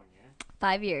California?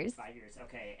 5 years. 5 years,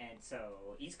 okay. And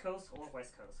so, East Coast or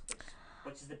West Coast?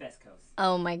 Which is the best coast?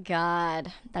 Oh my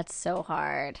God. That's so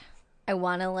hard. I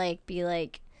want to like be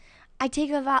like, I take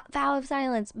a vow of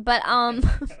silence. But,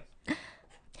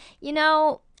 you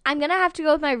know, I'm going to have to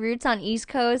go with my roots on East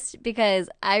Coast because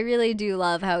I really do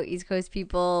love how East Coast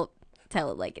people tell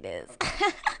it like it is.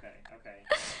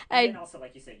 Okay. And also,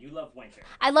 like you said, you love winter.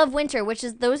 I love winter,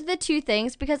 those are the two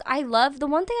things, because the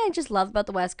one thing I just love about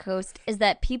the West Coast is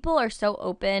that people are so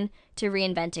open to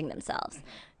reinventing themselves.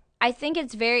 I think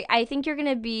you're going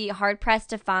to be hard pressed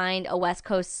to find a West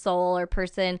Coast soul or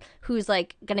person who's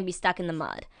like going to be stuck in the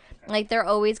mud. Like, they're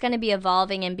always going to be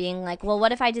evolving and being like, well,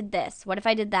 what if I did this? What if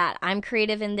I did that? I'm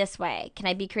creative in this way. Can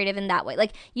I be creative in that way?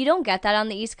 Like, you don't get that on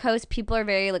the East Coast. People are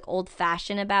very like old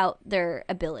fashioned about their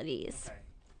abilities. Okay.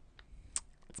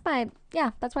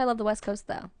 That's why I love the West Coast,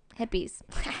 though. Hippies.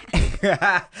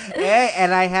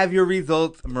 And I have your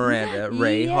results, Miranda.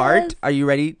 Ray Hart, are you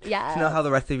ready to know how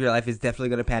the rest of your life is definitely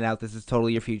going to pan out? This is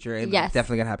totally your future, and it's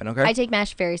definitely going to happen, okay? I take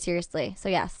MASH very seriously, so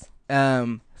yes.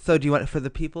 So do you want, for the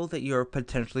people that you're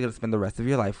potentially going to spend the rest of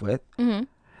your life with, I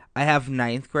have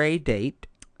 9th grade date.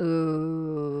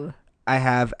 Ooh. I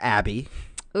have Abby.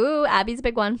 Ooh, Abby's a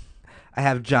big one. I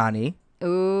have Johnny.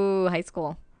 Ooh, high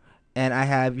school. And I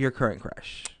have your current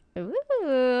crush.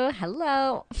 Ooh,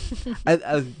 hello.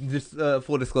 I just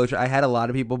full disclosure, I had a lot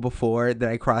of people before that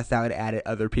I crossed out and added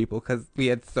other people because we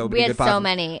had so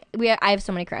many. I have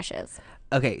so many crushes.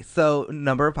 Okay, so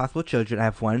number of possible children, I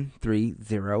have 1, 3,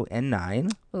 0, and 9.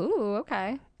 Ooh,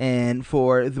 okay. And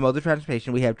for the mode of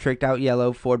transportation, we have tricked out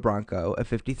yellow Ford Bronco, a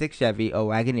 56 Chevy, a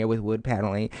Wagoneer with wood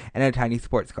paneling, and a tiny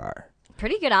sports car.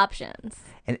 Pretty good options.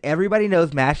 And everybody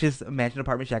knows MASH is a mansion,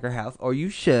 apartment, shack, or house, or you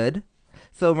should.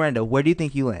 So, Miranda, where do you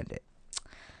think you landed?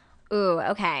 Ooh,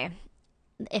 okay.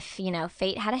 If,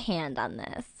 fate had a hand on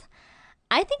this,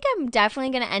 I think I'm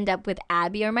definitely going to end up with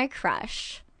Abby or my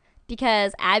crush,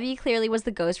 because Abby clearly was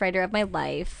the ghostwriter of my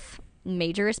life.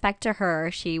 Major respect to her.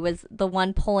 She was the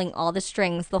one pulling all the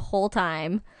strings the whole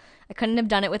time. I couldn't have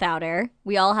done it without her.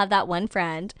 We all have that one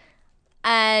friend.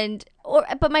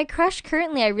 But my crush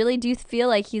currently, I really do feel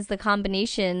like he's the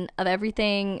combination of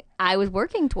everything I was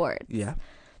working towards. Yeah.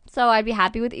 So I'd be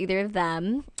happy with either of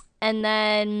them. And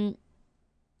then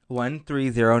 1, 3,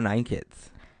 0, 9 kids.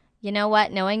 You know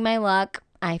what? Knowing my luck,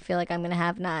 I feel like I'm going to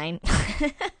have 9.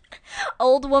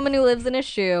 Old woman who lives in a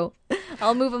shoe.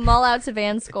 I'll move them all out to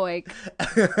Vanscoy.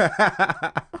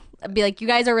 I'd be like, you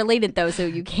guys are related, though, so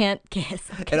you can't kiss.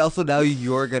 Okay. And also now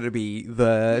you're going to be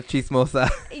the chismosa.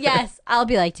 Yes. I'll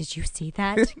be like, did you see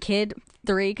that? Kid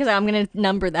 3? Because I'm going to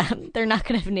number them. They're not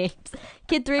going to have names.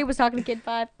 Kid 3 was talking to Kid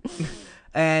 5.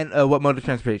 And what mode of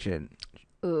transportation?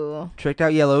 Ooh. Tricked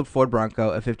out yellow Ford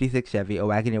Bronco, a 56 Chevy, a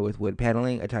Wagoneer with wood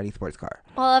paneling, a tiny sports car.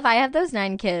 Well, if I have those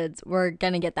 9 kids, we're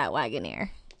going to get that Wagoneer.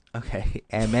 Okay.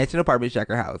 And mansion, apartment, shack,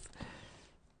 or house?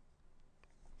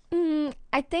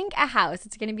 I think a house.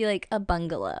 It's going to be like a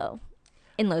bungalow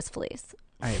in Los Feliz.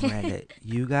 All right, Miranda,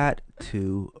 you got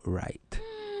 2 right.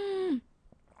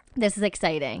 This is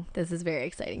exciting. This is very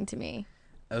exciting to me.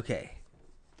 Okay.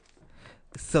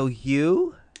 So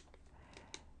you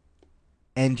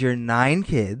and your 9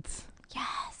 kids.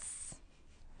 Yes.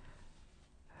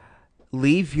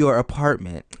 Leave your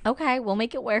apartment. Okay, we'll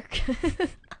make it work.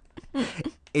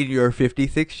 In your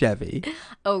 56 Chevy.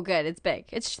 Oh, good. It's big.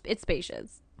 It's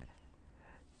spacious.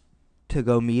 To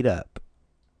go meet up.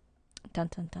 Dun,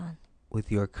 dun, dun.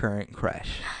 With your current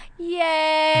crush.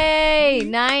 Yay!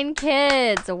 9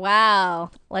 kids.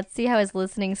 Wow. Let's see how his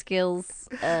listening skills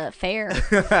fare.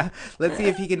 Let's see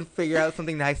if he can figure out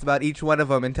something nice about each one of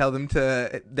them and tell them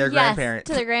to their grandparents.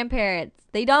 To their grandparents.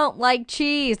 They don't like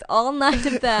cheese. All 9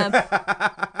 of them.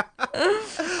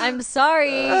 I'm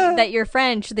sorry that you're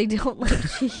French. They don't like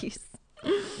cheese.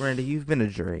 Miranda, you've been a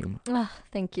dream. Oh,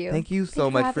 thank you. Thank you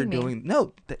so much for doing.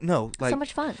 No, like so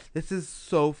much fun. This is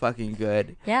so fucking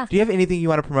good. Yeah. Do you have anything you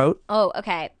want to promote? Oh,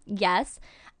 okay. Yes.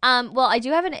 Well, I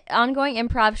do have an ongoing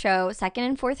improv show, second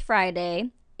and fourth Friday,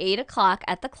 8:00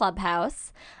 at the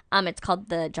Clubhouse. It's called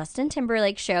the Justin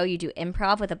Timberlake Show. You do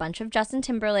improv with a bunch of Justin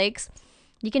Timberlakes.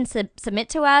 You can submit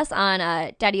to us on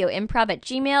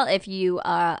daddyOimprov@gmail.com if you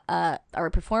are a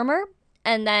performer.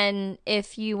 And then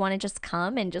if you want to just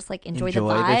come and just like enjoy the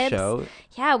vibes. The show.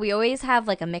 Yeah, we always have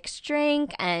like a mixed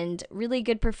drink and really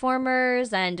good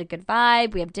performers and a good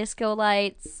vibe. We have disco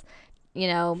lights,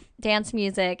 dance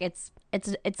music. It's a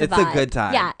vibe. A good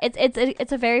time. Yeah,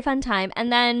 it's a very fun time.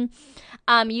 And then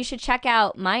you should check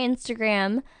out my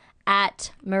Instagram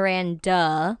at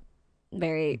Miranda.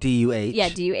 Very D-U-H. Yeah,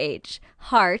 D-U-H.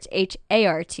 Heart,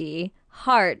 H-A-R-T.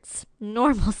 Hearts,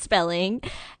 normal spelling,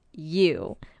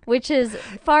 you. Which is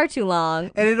far too long.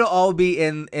 And it'll all be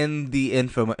in the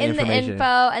information. In the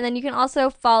info. And then you can also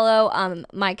follow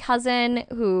my cousin,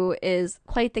 who is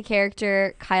quite the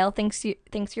character. Kyle thinks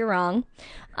you're wrong.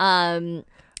 And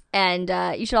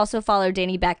you should also follow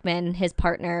Danny Beckman, his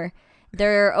partner.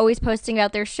 They're always posting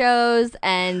about their shows.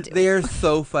 And they're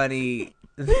so funny.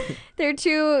 They're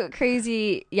 2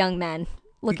 crazy young men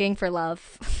looking for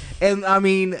love. And I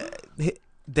mean...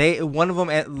 one of them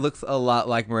looks a lot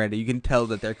like Miranda. You can tell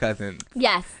that they're cousins.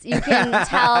 Yes, you can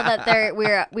tell that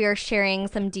we are sharing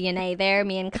some DNA there,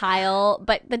 me and Kyle.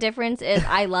 But the difference is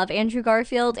I love Andrew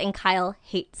Garfield and Kyle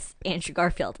hates Andrew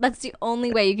Garfield. That's the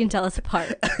only way you can tell us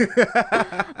apart.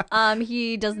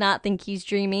 He does not think he's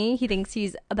dreamy. He thinks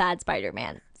he's a bad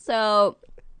Spider-Man. So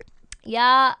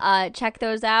yeah, check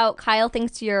those out. Kyle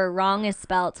thinks you're wrong is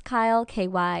spelled Kyle,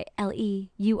 Kyle,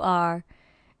 you are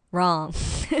wrong.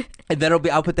 And then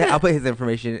I'll put his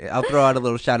information. I'll throw out a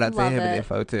little shout out to him and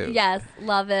info too. Yes,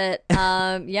 love it.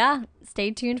 Yeah,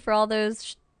 stay tuned for all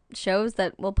those shows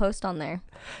that we'll post on there.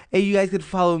 Hey, you guys can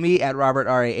follow me at Robert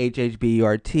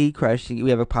RAHHBURT Crushing. We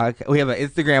have a podcast. We have an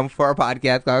Instagram for our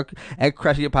podcast called at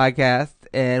Crushing It Podcast,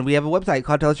 and we have a website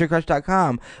called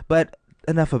TellUsYourCrush.com. But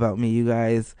enough about me, you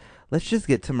guys. Let's just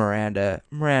get to Miranda.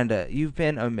 Miranda, you've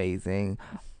been amazing.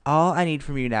 All I need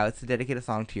from you now is to dedicate a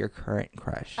song to your current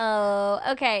crush. Oh,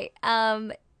 okay.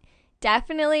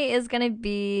 Definitely is gonna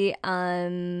be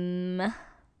you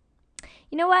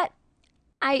know what?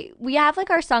 We have like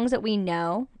our songs that we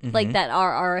know, like that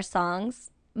are our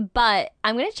songs, but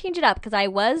I'm gonna change it up because I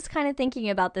was kind of thinking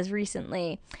about this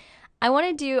recently. I want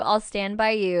to do "I'll Stand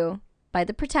By You" by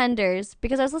The Pretenders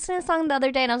because I was listening to a song the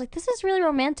other day and I was like, this is really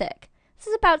romantic. This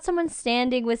is about someone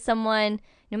standing with someone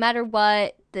no matter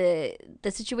what the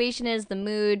situation is, the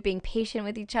mood, being patient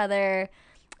with each other.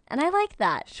 And I like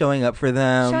that. Showing up for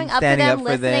them.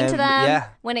 Listening to them. Yeah.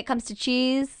 When it comes to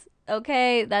cheese,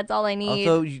 okay, that's all I need.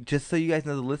 Also, just so you guys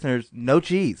know, the listeners, no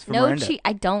cheese for Miranda.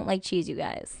 I don't like cheese, you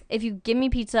guys. If you give me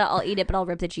pizza, I'll eat it, but I'll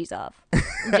rip the cheese off.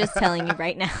 I'm just telling you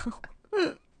right now.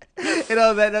 And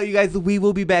on that note, you guys, we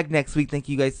will be back next week. Thank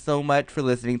you guys so much for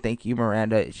listening. Thank you,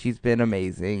 Miranda. She's been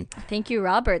amazing. Thank you,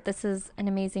 Robert. This is an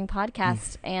amazing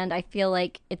podcast, and I feel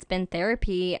like it's been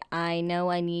therapy. I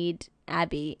know I need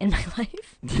Abby in my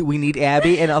life. We need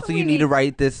Abby, and also you need to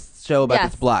write this show about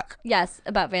this block. Yes,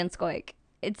 about Van Scoik.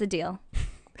 It's a deal.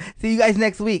 See you guys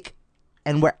next week,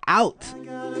 and we're out. I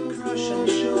got a crush on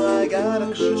you, I got a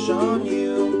crush on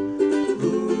you.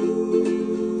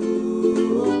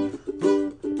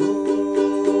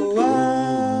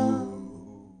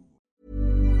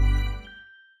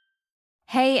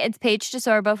 Hey, it's Paige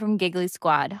DeSorbo from Giggly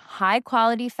Squad. High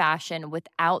quality fashion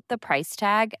without the price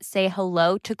tag. Say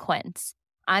hello to Quince.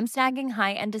 I'm snagging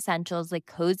high-end essentials like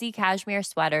cozy cashmere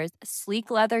sweaters, sleek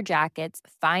leather jackets,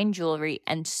 fine jewelry,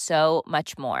 and so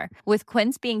much more. With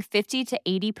Quince being 50 to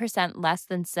 80% less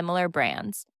than similar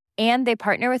brands. And they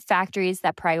partner with factories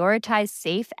that prioritize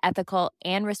safe, ethical,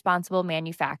 and responsible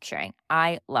manufacturing.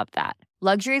 I love that.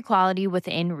 Luxury quality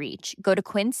within reach. Go to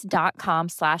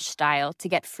quince.com/style to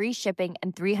get free shipping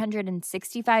and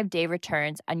 365-day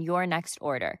returns on your next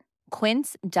order.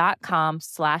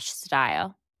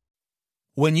 Quince.com/style.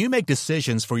 When you make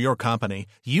decisions for your company,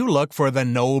 you look for the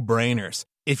no-brainers.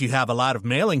 If you have a lot of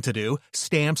mailing to do,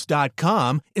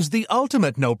 Stamps.com is the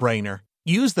ultimate no-brainer.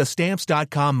 Use the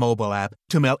Stamps.com mobile app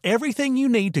to mail everything you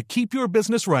need to keep your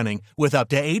business running with up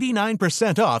to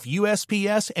 89% off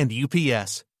USPS and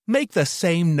UPS. Make the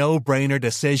same no-brainer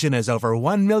decision as over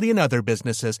 1 million other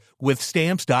businesses with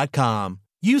Stamps.com.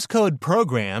 Use code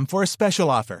PROGRAM for a special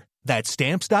offer. That's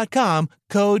Stamps.com,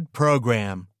 code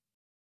PROGRAM.